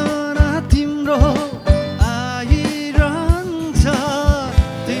सम्झना तिम्रो आइरहन्छ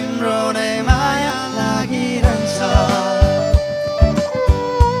तिम्रो नै माया लागिरहन्छ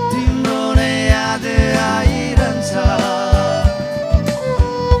तिम्रो नै याद आइरहन्छ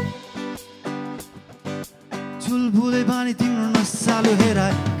चुलबुले बानी तिम्रो नसालु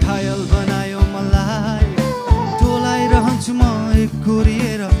हेराइ घायल बनायो मलाई टोलाइरहन्छु म एक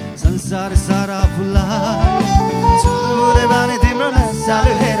कोरिएर संसार सारा भुलाइ चुलबुले बानी तिम्रो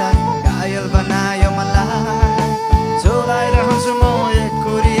नसालु हेराइ घायल बनायो मलाई टोलाइरहन्छु म एक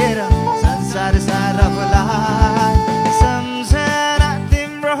कोरिएर संसार सारा भुलाइ सम्झना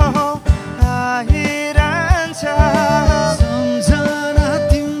तिम्रो आइरहन्छ सम्झना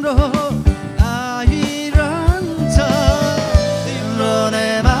तिम्रो आइरहन्छ तिम्रो नै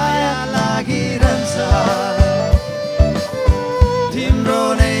माया लागिरहन्छ तिम्रो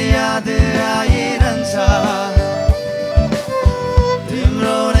नै याद आइरहन्छ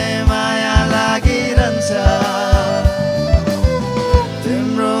तिम्रो नै माया लागिरहन्छ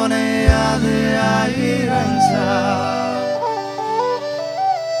तिम्रो नै याद आइरहन्छ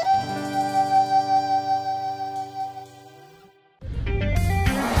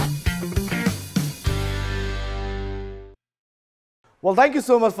Well, thank you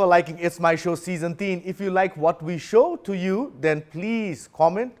so much for liking It's My Show Season 10. If you like what we show to you, then please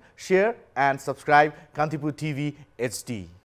comment, share and subscribe Kantipur TV HD.